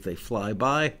easily as they fly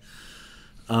by.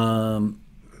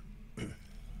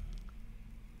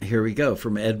 Here we go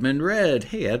from Edmund Red.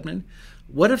 Hey, Edmund.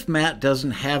 What if Matt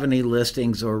doesn't have any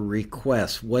listings or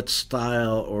requests? What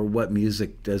style or what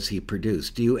music does he produce?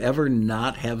 Do you ever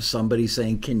not have somebody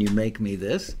saying, can you make me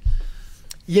this?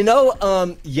 You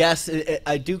know, yes,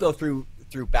 I do go through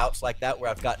bouts like that where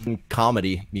I've gotten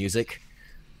comedy music.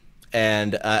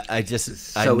 And I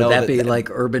So would that be like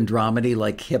urban dramedy,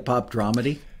 like hip-hop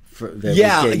dramedy?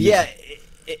 Yeah.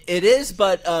 It is,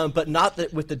 but not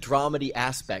with the dramedy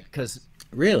aspect. Cause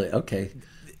really? Okay.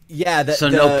 Yeah. So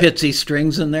no pitsy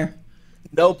strings in there?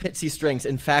 No pitsy strings.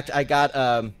 In fact, I got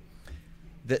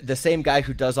the same guy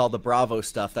who does all the Bravo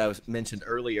stuff that I mentioned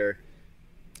earlier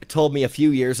told me a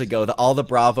few years ago that all the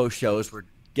Bravo shows were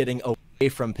getting away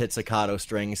from pizzicato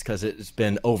strings because it's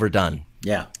been overdone.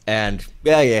 Yeah. And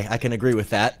yeah, I can agree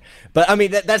with that. But I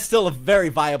mean, that's still a very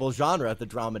viable genre, the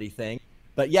dramedy thing.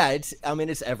 But yeah, it's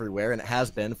everywhere, and it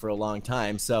has been for a long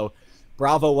time. So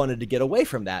Bravo wanted to get away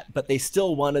from that, but they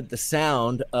still wanted the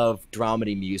sound of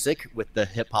dramedy music with the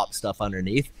hip hop stuff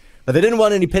underneath, but they didn't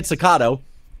want any pizzicato.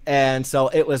 And so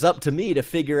it was up to me to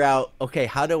figure out, okay,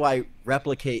 how do I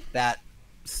replicate that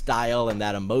style and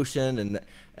that emotion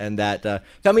and that,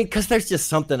 I mean, cause there's just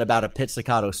something about a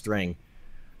pizzicato string.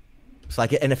 It's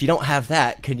like, and if you don't have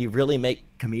that, can you really make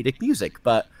comedic music?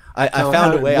 But I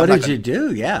found a way. What did you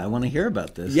do? Yeah, I want to hear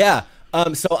about this. Yeah.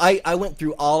 So I went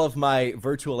through all of my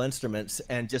virtual instruments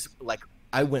and just like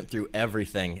I went through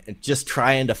everything and just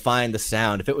trying to find the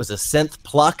sound. If it was a synth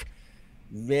pluck,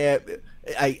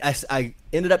 I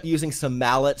ended up using some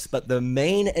mallets, but the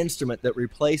main instrument that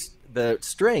replaced the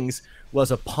strings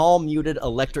was a palm muted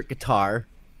electric guitar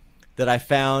that I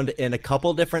found in a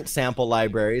couple different sample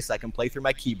libraries I can play through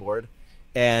my keyboard.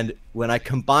 And when I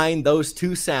combine those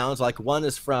two sounds, like one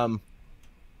is from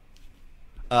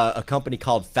a company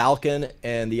called Falcon,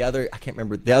 and the other, I can't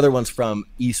remember, the other one's from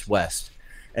East West.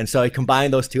 And so I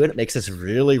combine those two, and it makes this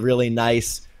really, really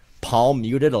nice palm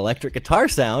muted electric guitar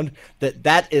sound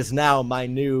that is now my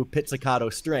new pizzicato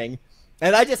string.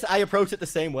 And I approach it the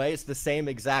same way. It's the same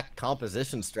exact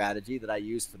composition strategy that I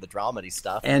use for the dramedy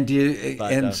stuff.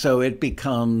 And so it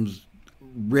becomes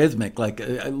rhythmic, like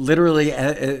literally,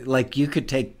 like you could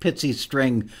take pizzy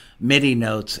string MIDI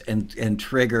notes and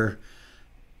trigger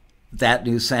that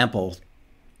new sample.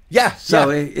 Yeah. So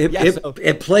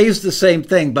it plays the same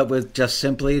thing, but with just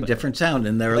simply a different sound.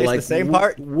 And they're like, the same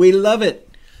part. We love it.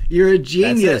 You're a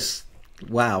genius.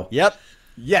 Wow. Yep.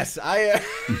 Yes, I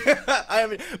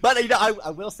am. But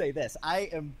I will say this: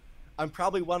 I'm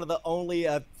probably one of the only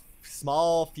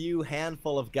small few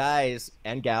handful of guys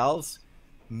and gals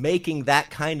making that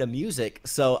kind of music.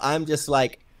 So I'm just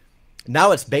like,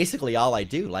 now it's basically all I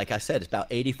do. Like I said, it's about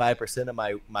 85% of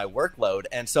my workload.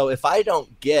 And so if I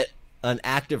don't get an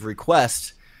active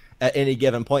request at any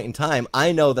given point in time,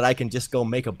 I know that I can just go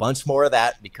make a bunch more of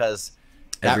that because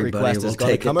that request is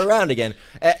going to come around again.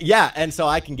 And so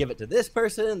I can give it to this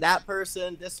person,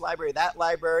 this library, that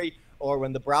library. Or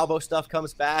when the Bravo stuff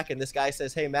comes back and this guy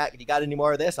says, hey, Matt, you got any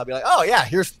more of this? I'll be like, oh, yeah,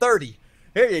 here's 30.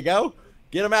 Here you go.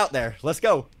 Get them out there. Let's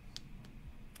go.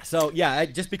 So, yeah,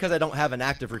 just because I don't have an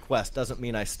active request doesn't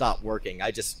mean I stop working.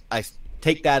 I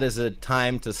take that as a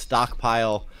time to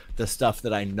stockpile the stuff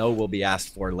that I know will be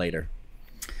asked for later.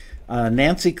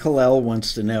 Nancy Kalel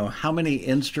wants to know, how many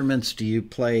instruments do you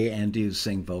play, and do you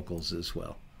sing vocals as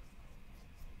well?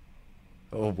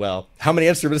 Oh, well, how many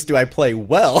instruments do I play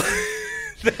well?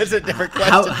 That's a different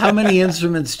question. How many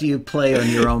instruments do you play on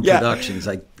your own productions?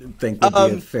 I think would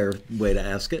be a fair way to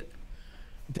ask it.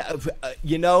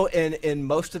 In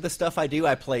most of the stuff I do,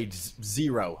 I play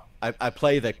zero. I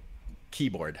play the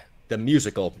keyboard, the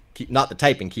musical, not the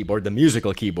typing keyboard, the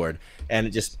musical keyboard, and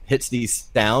it just hits these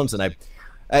sounds. And I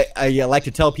like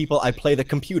to tell people I play the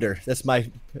computer. That's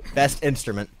my best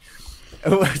instrument,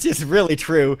 which is really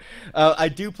true. I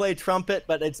do play trumpet,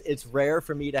 but it's rare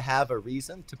for me to have a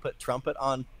reason to put trumpet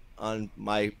on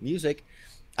my music.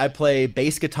 I play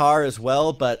bass guitar as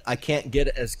well, but I can't get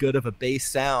as good of a bass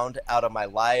sound out of my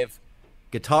live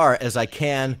guitar as I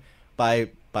can by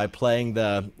playing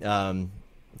the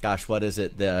what is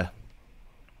it, the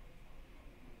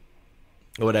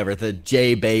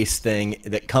J bass thing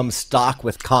that comes stock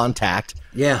with Contact.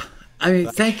 Yeah, I mean,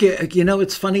 thank you.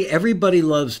 It's funny. Everybody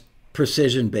loves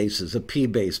precision basses, a P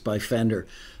bass by Fender.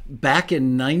 Back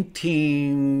in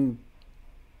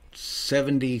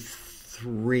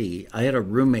 1973, I had a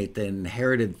roommate that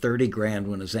inherited 30 grand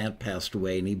when his aunt passed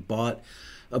away, and he bought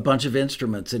a bunch of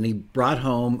instruments, and he brought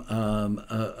home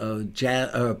a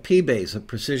P bass, a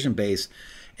precision bass,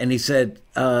 and he said,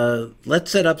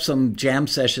 let's set up some jam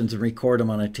sessions and record them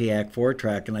on a TAC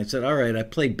 4-track. And I said, all right, I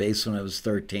played bass when I was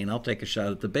 13. I'll take a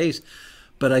shot at the bass.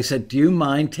 But I said, do you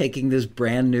mind taking this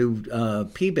brand new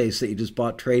P bass that you just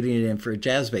bought, trading it in for a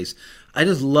jazz bass? I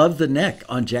just love the neck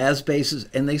on jazz basses,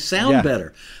 and they sound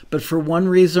better. But for one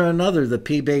reason or another, the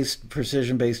P bass,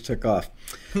 precision bass took off.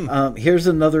 Here's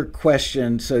another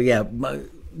question. So, yeah,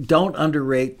 don't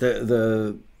underrate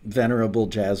the venerable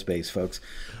jazz bass, folks.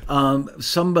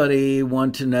 Somebody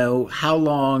want to know, how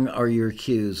long are your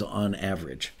cues on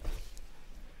average?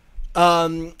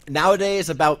 Nowadays,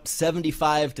 about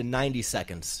 75 to 90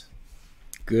 seconds.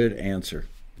 Good answer.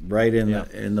 Right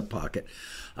in the pocket.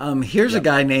 Here's a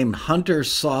guy named Hunter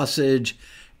Sausage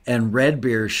and Red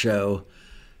Beer Show.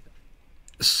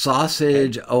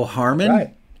 Sausage O'Harmon.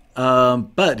 Right.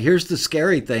 But here's the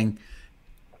scary thing,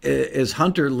 is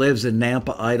Hunter lives in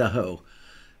Nampa, Idaho.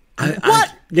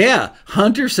 What? Yeah.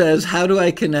 Hunter says, how do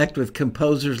I connect with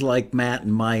composers like Matt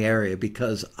in my area?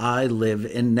 Because I live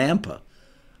in Nampa.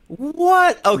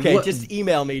 What? Okay, just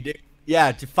email me, dude.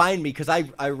 Yeah, to find me, because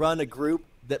I run a group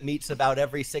that meets about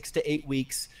every 6 to 8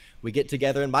 weeks. We get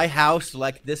together in my house,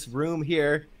 like this room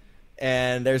here,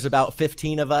 and there's about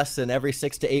 15 of us, and every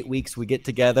 6 to 8 weeks we get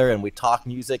together and we talk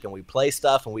music and we play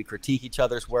stuff and we critique each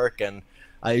other's work, and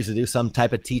I usually do some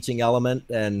type of teaching element.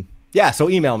 And yeah, so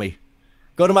email me.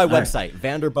 Go to my website,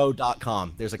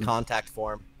 vanderboegh.com. There's a contact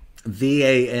form.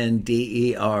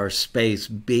 VANDER space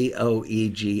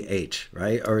BOEGH,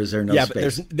 right? Or is there no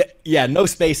space? But there's no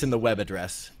space in the web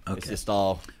address. Okay. It's just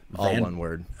all one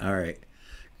word. All right.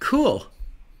 Cool.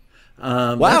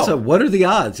 Wow. What are the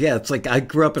odds? Yeah, it's like I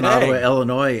grew up in Dang. Ottawa,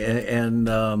 Illinois,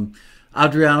 and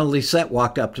Adriana Lisette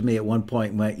walked up to me at one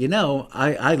point and went,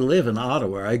 I live in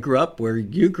Ottawa. I grew up where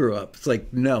you grew up. It's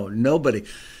like, no, nobody.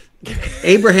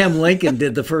 Abraham Lincoln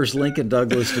did the first Lincoln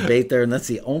Douglas debate there, and that's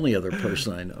the only other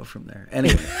person I know from there.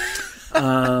 Anyway,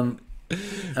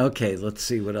 okay, let's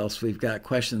see what else we've got.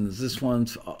 Questions. This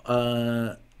one's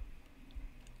okay.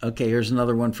 Here's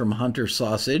another one from Hunter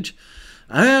Sausage.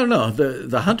 I don't know.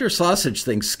 The Hunter Sausage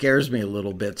thing scares me a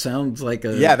little bit. Sounds like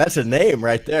that's a name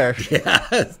right there.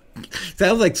 Yeah,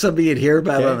 sounds like somebody you'd hear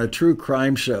about on a true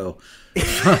crime show.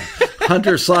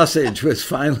 Hunter Sausage was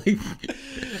finally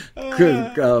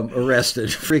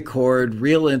arrested. Record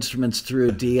real instruments through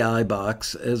a DI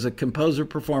box. As a composer,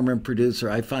 performer, and producer,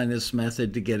 I find this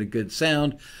method to get a good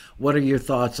sound. What are your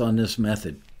thoughts on this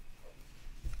method?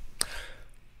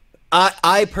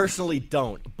 I personally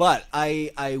don't, but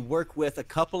I work with a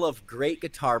couple of great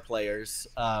guitar players.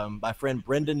 My friend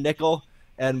Brendan Nickel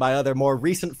and my other more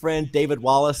recent friend, David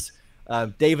Wallace.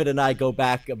 David and I go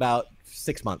back about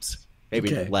 6 months,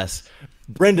 maybe less.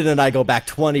 Brendan and I go back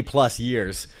 20 plus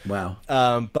years. Wow.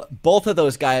 But both of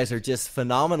those guys are just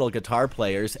phenomenal guitar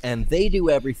players, and they do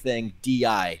everything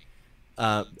DI.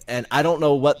 And I don't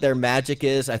know what their magic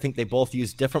is. I think they both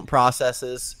use different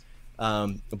processes.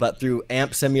 But through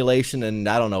amp simulation and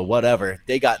I don't know, whatever,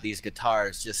 they got these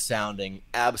guitars just sounding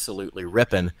absolutely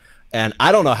ripping. And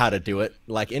I don't know how to do it.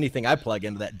 Like anything I plug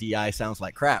into that DI sounds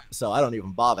like crap, so I don't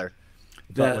even bother.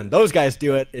 But when those guys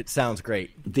do it, it sounds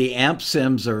great. The amp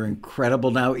sims are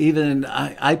incredible now. Even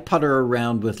I putter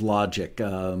around with Logic.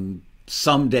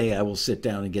 Someday I will sit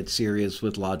down and get serious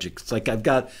with Logic. It's like I've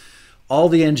got all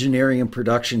the engineering and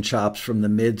production chops from the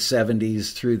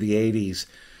mid-'70s through the '80s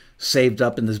saved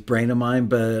up in this brain of mine,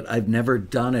 but I've never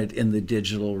done it in the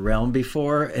digital realm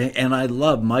before. And I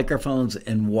love microphones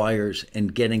and wires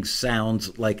and getting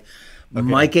sounds like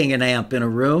miking an amp in a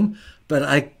room. But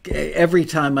every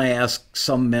time I ask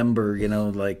some member,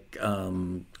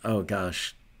 oh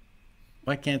gosh,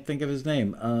 I can't think of his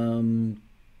name.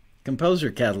 Composer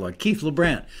catalog, Keith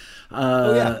LeBrant.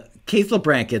 Keith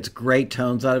LeBrant gets great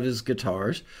tones out of his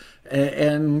guitars.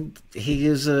 And he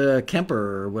is a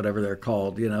Kemper or whatever they're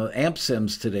called. Amp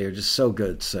sims today are just so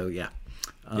good. So, yeah.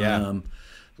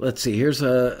 Let's see. Here's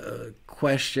a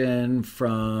question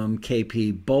from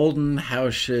KP Bolden. How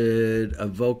should a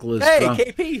vocalist... Hey,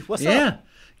 KP, what's up? Yeah.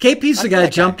 KP's the guy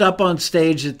that jumped up on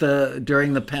stage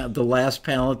during the last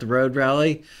panel at the Road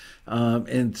Rally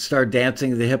and started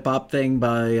dancing the hip-hop thing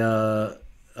by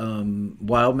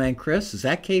Wildman Chris. Is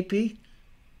that KP?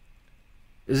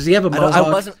 Does he have a mohawk? I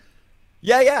wasn't...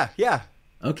 Yeah.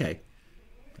 Okay.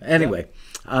 Anyway,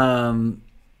 how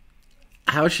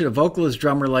should a vocalist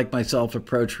drummer like myself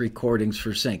approach recordings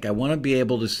for sync? I want to be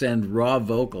able to send raw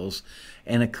vocals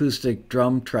and acoustic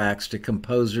drum tracks to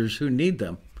composers who need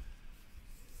them.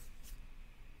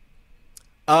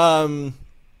 Well,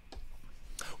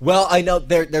 I know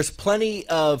there's plenty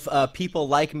of people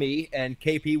like me and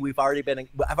KP. I've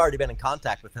already been in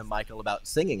contact with him, Michael, about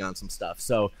singing on some stuff.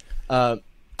 So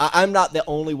I'm not the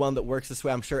only one that works this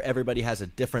way. I'm sure everybody has a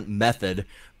different method.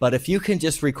 But if you can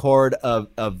just record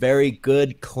a very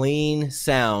good, clean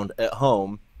sound at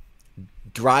home,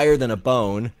 drier than a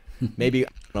bone, maybe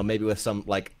with some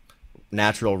like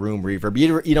natural room reverb.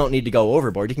 You don't need to go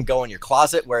overboard. You can go in your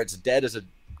closet where it's dead as a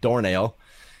doornail,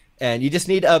 and you just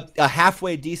need a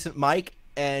halfway decent mic,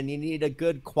 and you need a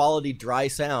good quality dry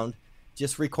sound.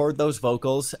 Just record those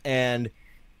vocals, and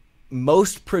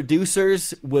most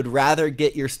producers would rather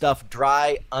get your stuff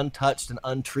dry, untouched, and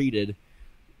untreated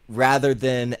rather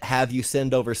than have you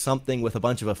send over something with a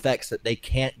bunch of effects that they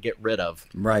can't get rid of.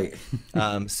 Right.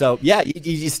 So yeah, you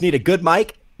just need a good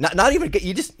mic. Not even good.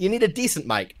 You need a decent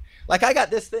mic. Like I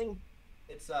got this thing.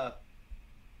 It's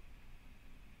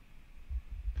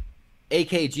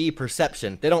AKG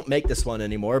Perception. They don't make this one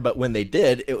anymore, but when they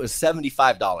did, it was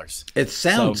 $75. It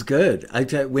sounds good.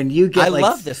 When you get I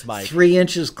love this mic. 3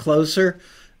 inches closer,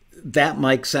 that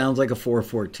mic sounds like a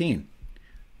 414,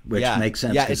 which makes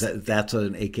sense because that's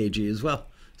an AKG as well.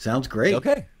 Sounds great.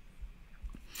 Okay.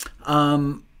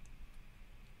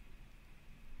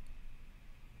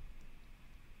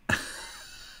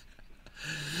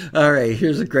 All right,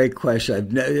 here's a great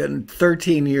question. In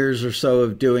 13 years or so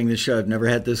of doing the show, I've never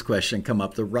had this question come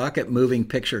up. The Rocket Moving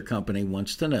Picture Company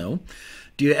wants to know,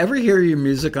 do you ever hear your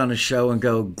music on a show and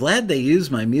go, glad they use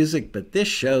my music, but this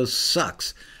show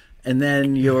sucks? And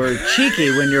then you're cheeky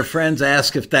when your friends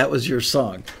ask if that was your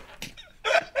song.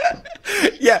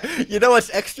 Yeah, you know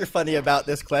what's extra funny about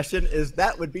this question is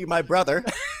that would be my brother.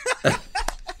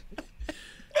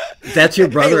 That's your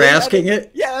brother asking it?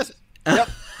 Yes. Yep.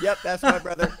 Yep, that's my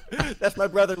brother. That's my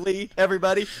brother Lee.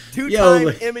 Everybody, Yo,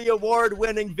 two-time Emmy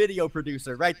award-winning video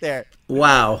producer, right there.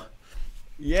 wow,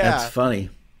 that's Yeah. funny.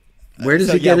 Where does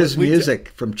So he yeah, get his music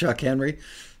from? Chuck Henry?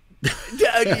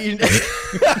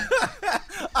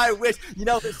 I wish,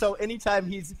 So anytime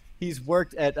he's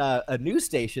worked at a news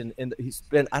station, and he's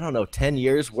spent, I don't know, 10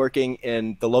 years working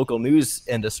in the local news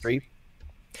industry,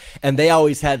 and they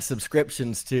always had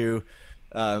subscriptions to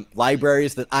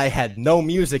libraries that I had no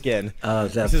music in.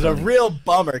 This is a real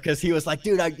bummer, because he was like,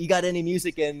 dude, you got any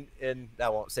music in I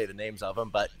won't say the names of them,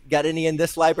 but got any in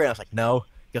this library? And I was like, no.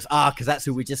 He goes, because that's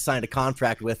who we just signed a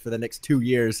contract with for the next 2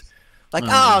 years. Like,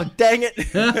 dang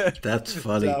it. That's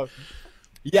funny. So,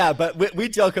 yeah, but we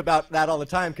joke about that all the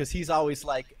time, because he's always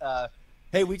like,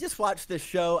 hey, we just watched this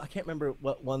show. I can't remember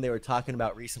what one they were talking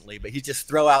about recently, but he just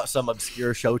throw out some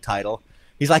obscure show title.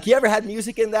 He's like, you ever had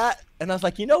music in that? And I was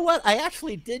like, you know what? I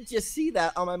actually did just see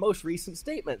that on my most recent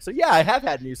statement. So, yeah, I have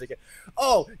had music.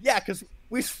 Oh, yeah, because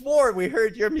we swore we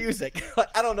heard your music.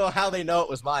 I don't know how they know it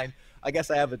was mine. I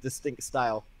guess I have a distinct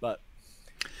style. But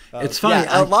it's funny.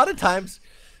 Yeah, a lot of times.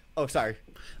 Oh, sorry.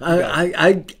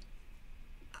 I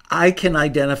can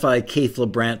identify Keith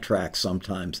LeBrant tracks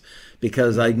sometimes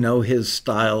because I know his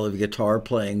style of guitar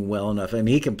playing well enough. I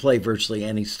mean, he can play virtually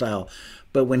any style.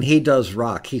 But when he does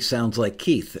rock, he sounds like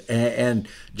Keith. And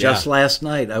just last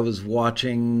night, I was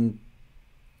watching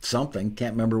something.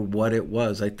 Can't remember what it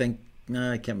was. I can't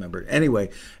remember. Anyway,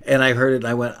 and I heard it. And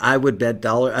I went, I would bet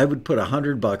I would put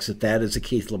 $100 at that as a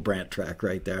Keith LeBrant track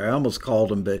right there. I almost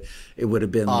called him, but it would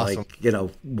have been awesome.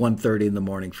 1:30 in the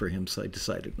morning for him, so I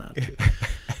decided not to.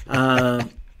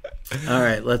 All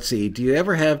right, let's see. Do you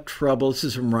ever have trouble? This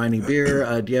is from Riney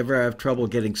Beer. Do you ever have trouble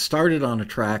getting started on a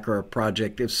track or a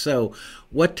project? If so,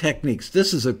 what techniques?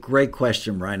 This is a great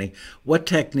question, Riney. What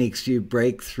techniques do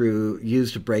you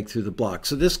use to break through the block?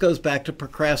 So this goes back to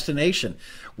procrastination.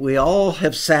 We all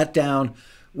have sat down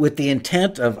with the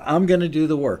intent of, I'm going to do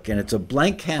the work, and it's a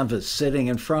blank canvas sitting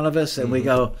in front of us, and we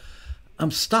go,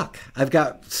 I'm stuck. I've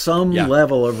got some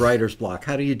level of writer's block.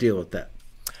 How do you deal with that?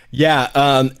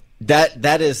 Yeah,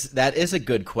 that is a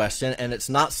good question, and it's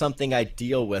not something I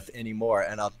deal with anymore,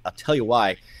 and I'll tell you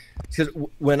why. Because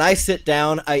when I sit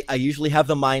down, I usually have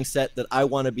the mindset that I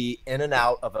want to be in and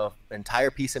out of an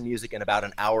entire piece of music in about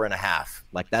an hour and a half.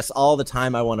 Like, that's all the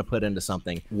time I want to put into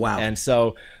something. Wow. And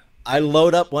so I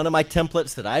load up one of my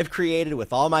templates that I've created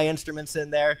with all my instruments in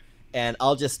there, and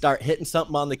I'll just start hitting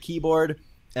something on the keyboard,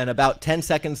 and about 10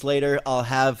 seconds later, I'll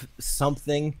have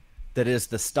something that is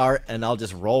the start, and I'll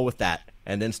just roll with that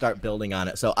and then start building on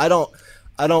it. So I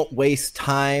don't waste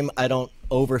time. I don't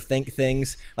overthink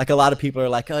things. Like, a lot of people are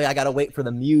like, oh, I got to wait for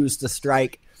the muse to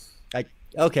strike. Like,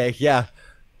 okay, yeah.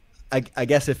 I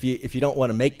guess if you don't want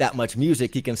to make that much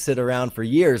music, you can sit around for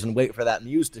years and wait for that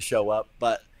muse to show up.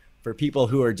 But for people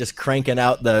who are just cranking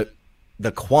out the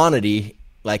quantity,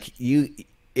 like,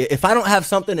 if I don't have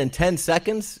something in 10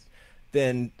 seconds,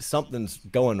 then something's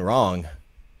going wrong.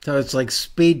 So it's like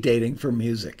speed dating for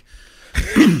music.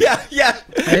 Yeah.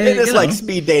 It is like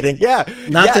speed dating. Yeah.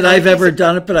 Not that I've ever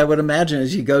done it, but I would imagine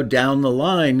as you go down the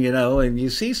line, and you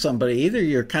see somebody, either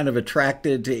you're kind of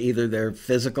attracted to either their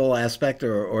physical aspect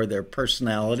or their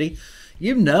personality,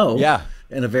 in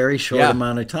a very short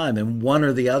amount of time. And one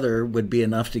or the other would be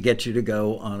enough to get you to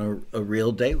go on a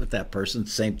real date with that person.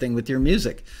 Same thing with your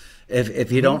music.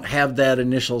 If you don't have that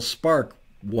initial spark,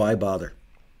 why bother?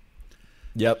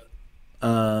 Yep.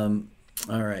 All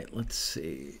right, let's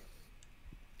see.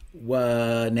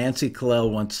 Nancy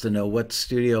Callell wants to know, what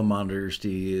studio monitors do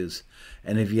you use?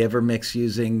 And have you ever mixed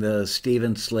using the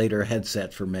Steven Slater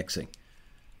headset for mixing?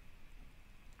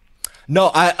 No,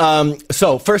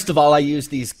 so first of all, I use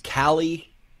these Kali,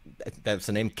 that's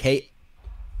the name, Kali,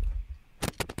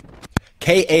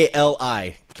 Kali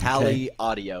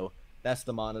Audio. That's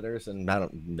the monitors, and I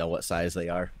don't know what size they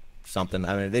are. Something.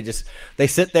 I mean, they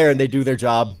sit there and they do their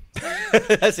job.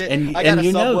 That's it. I got a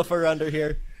subwoofer under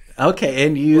here. Okay,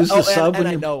 and you use the sub and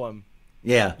I know them.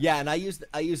 Yeah. Yeah, and I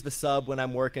use the sub when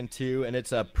I'm working too, and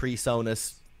it's a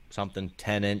PreSonus something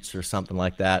 10-inch or something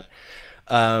like that.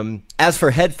 As for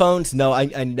headphones, no,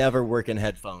 I never work in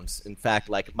headphones. In fact,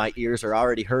 like, my ears are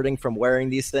already hurting from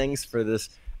wearing these things for this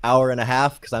hour and a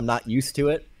half because I'm not used to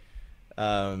it.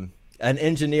 An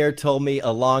engineer told me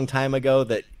a long time ago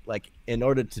that, like, in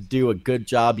order to do a good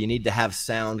job, you need to have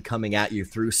sound coming at you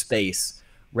through space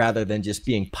rather than just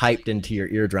being piped into your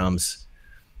eardrums.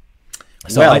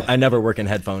 So I never work in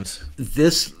headphones.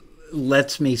 This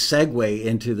lets me segue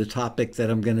into the topic that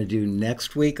I'm going to do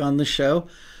next week on the show.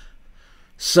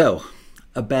 So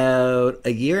about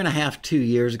a year and a half, 2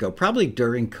 years ago, probably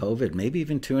during COVID, maybe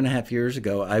even 2.5 years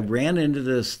ago, I ran into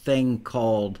this thing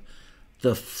called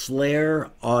the Flare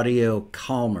Audio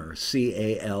Calmer,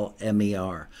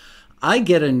 Calmer. I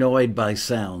get annoyed by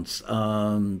sounds.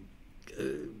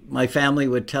 My family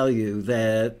would tell you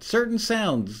that certain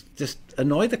sounds just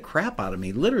annoy the crap out of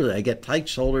me. Literally, I get tight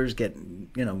shoulders, get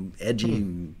edgy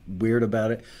and weird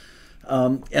about it.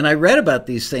 And I read about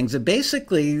these things, and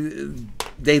basically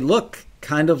they look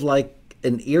kind of like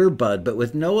an earbud, but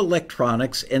with no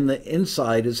electronics, and the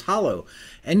inside is hollow.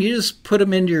 And you just put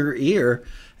them into your ear,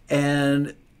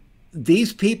 and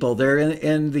these people, they're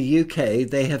in the UK,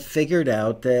 they have figured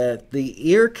out that the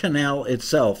ear canal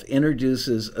itself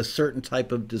introduces a certain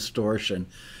type of distortion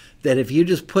that if you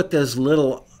just put this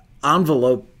little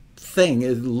envelope thing,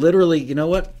 it literally, you know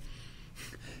what?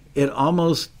 It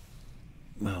almost,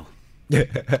 well,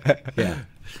 yeah.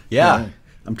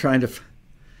 I'm trying to,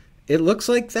 it looks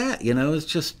like that, it's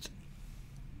just,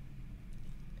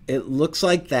 it looks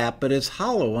like that, but it's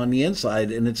hollow on the inside,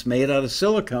 and it's made out of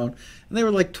silicone. And they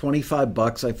were like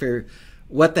 $25. I figured,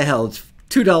 what the hell? It's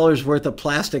 $2 worth of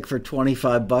plastic for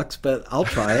 $25, but I'll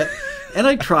try it. And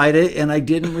I tried it, and I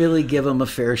didn't really give them a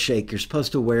fair shake. You're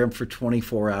supposed to wear them for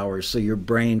 24 hours, so your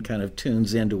brain kind of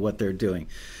tunes into what they're doing.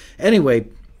 Anyway,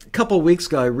 a couple of weeks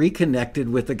ago, I reconnected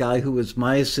with the guy who was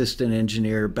my assistant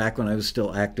engineer back when I was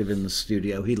still active in the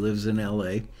studio. He lives in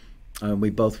L.A. We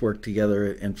both worked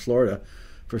together in Florida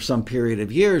for some period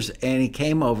of years, and he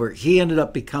came over. He ended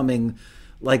up becoming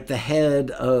like the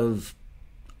head of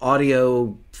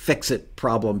audio fix-it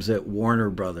problems at Warner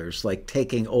Brothers, like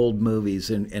taking old movies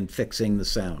and fixing the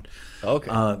sound.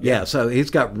 Okay. Yeah, so he's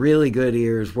got really good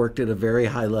ears, worked at a very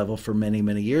high level for many,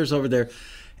 many years over there.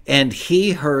 And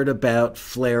he heard about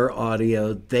Flare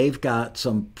Audio. They've got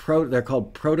some, they're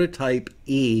called Prototype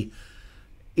E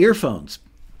earphones.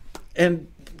 And,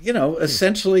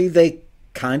 essentially they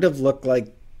kind of look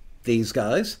like these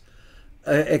guys,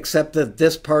 except that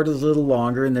this part is a little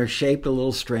longer and they're shaped a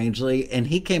little strangely. And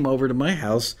he came over to my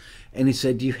house and he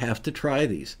said, you have to try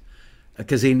these,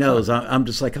 because he knows I'm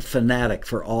just like a fanatic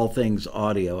for all things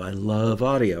audio. I love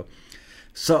audio.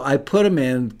 So I put them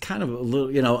in, kind of a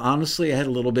little, honestly, I had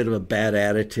a little bit of a bad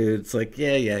attitude. It's like,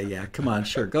 yeah, come on,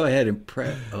 sure, go ahead and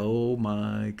press. Oh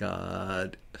my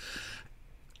God.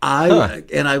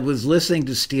 And I was listening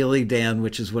to Steely Dan,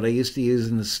 which is what I used to use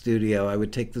in the studio. I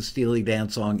would take the Steely Dan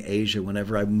song Asia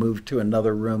whenever I moved to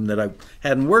another room that I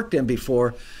hadn't worked in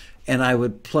before, and I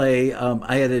would play,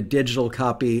 I had a digital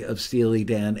copy of Steely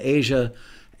Dan Asia,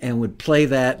 and would play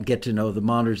that and get to know the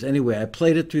monitors. Anyway, I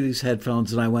played it through these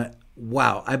headphones, and I went,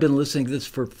 wow, I've been listening to this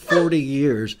for 40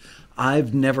 years.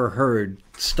 I've never heard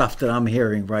stuff that I'm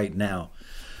hearing right now.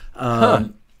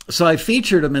 So I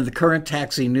featured them in the Current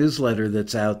Taxi newsletter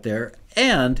that's out there.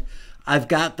 And I've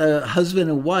got the husband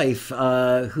and wife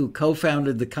who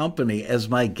co-founded the company as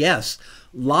my guests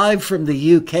live from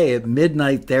the UK at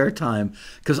midnight their time,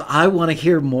 because I want to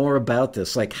hear more about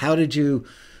this. Like, how did you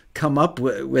come up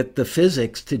with the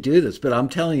physics to do this? But I'm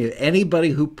telling you, anybody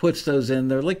who puts those in,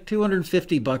 they're like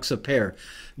 $250 a pair.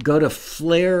 Go to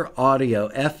Flare Audio,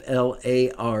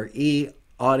 Flare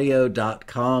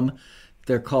audio.com.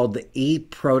 They're called the E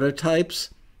prototypes.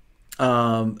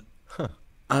 I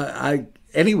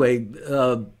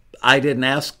didn't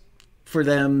ask for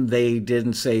them. They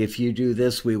didn't say, if you do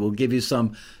this, we will give you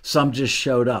some. Some just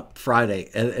showed up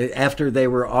Friday after they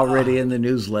were already in the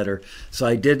newsletter. So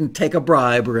I didn't take a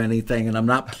bribe or anything, and I'm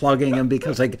not plugging them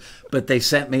but they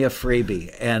sent me a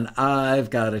freebie. And I've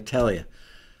got to tell you,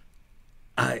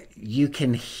 you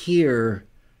can hear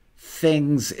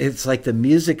things. It's like the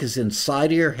music is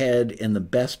inside of your head in the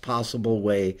best possible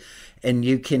way, and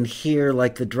you can hear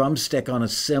like the drumstick on a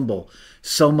cymbal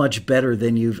so much better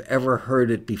than you've ever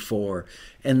heard it before,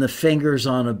 and the fingers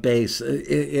on a bass.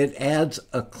 It adds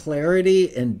a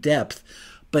clarity and depth,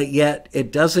 but yet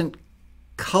it doesn't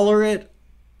color it.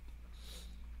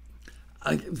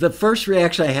 The first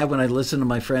reaction I had when I listened to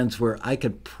my friends were, I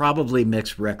could probably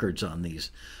mix records on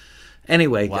these.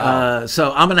 Anyway, wow.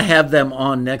 So I'm going to have them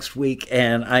on next week,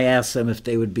 and I asked them if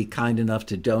they would be kind enough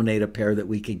to donate a pair that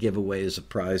we could give away as a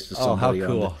prize to somebody. Oh,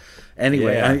 how cool.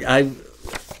 Anyway, yeah.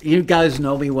 You guys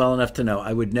know me well enough to know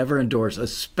I would never endorse,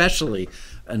 especially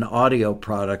an audio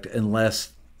product,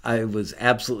 unless I was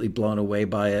absolutely blown away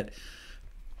by it.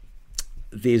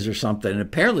 These are something. And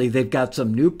apparently they've got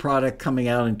some new product coming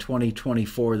out in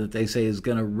 2024 that they say is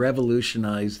going to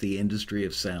revolutionize the industry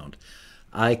of sound.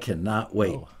 I cannot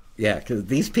wait. Oh. Yeah, because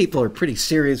these people are pretty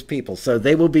serious people. So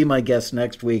they will be my guests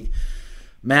next week.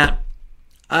 Matt,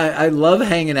 I love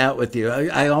hanging out with you.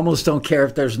 I almost don't care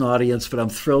if there's an audience, but I'm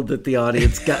thrilled that the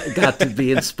audience got to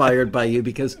be inspired by you,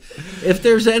 because if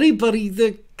there's anybody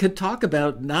that could talk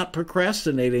about not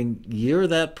procrastinating, you're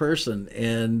that person.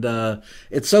 And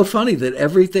it's so funny that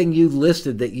everything you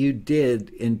listed that you did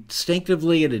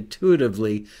instinctively and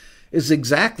intuitively is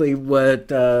exactly what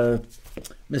Mr.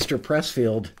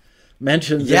 Pressfield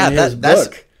mentions in his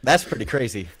book. That's pretty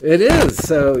crazy. It is.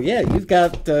 So, yeah, you've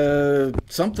got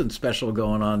something special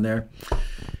going on there.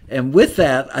 And with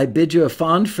that, I bid you a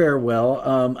fond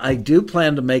farewell. I do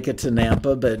plan to make it to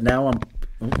Nampa, but now I'm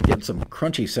getting some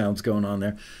crunchy sounds going on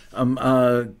there.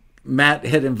 Matt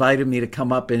had invited me to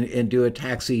come up and do a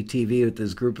Taxi TV with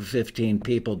this group of 15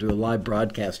 people, do a live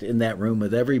broadcast in that room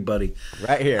with everybody.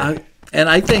 Right here. And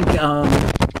I think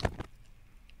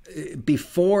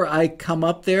before I come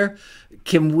up there,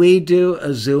 can we do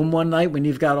a Zoom one night when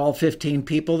you've got all 15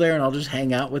 people there, and I'll just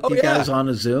hang out with you guys on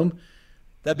a Zoom?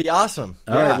 That'd be awesome.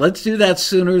 All right, let's do that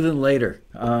sooner than later.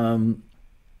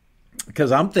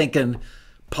 Because I'm thinking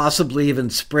possibly even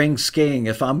spring skiing.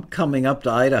 If I'm coming up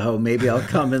to Idaho, maybe I'll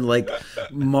come in like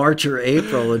March or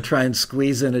April and try and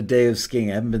squeeze in a day of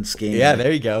skiing. I haven't been skiing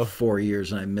there you go. 4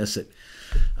 years, and I miss it.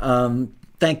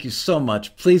 Thank you so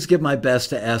much. Please give my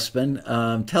best to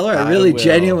Espen. Tell her I really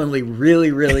genuinely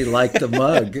really like the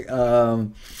mug.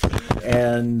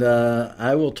 And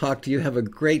I will talk to you. Have a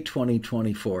great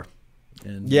 2024.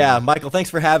 And, Michael, thanks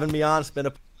for having me on. It's been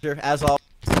a pleasure, as always.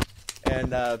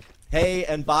 And hey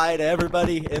and bye to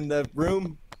everybody in the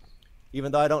room,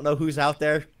 even though I don't know who's out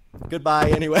there. Goodbye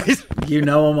anyways. You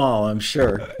know them all, I'm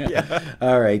sure.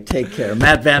 All right, take care.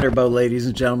 Matt Vander Boegh, ladies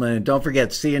and gentlemen. And don't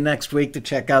forget, see you next week to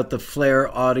check out the Flare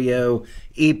Audio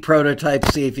e-prototype.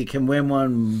 See if you can win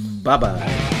one. Bye-bye.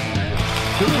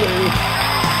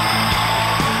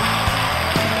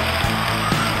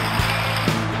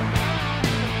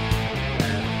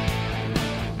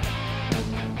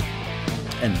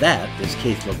 And that is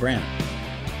Keith LeBrand.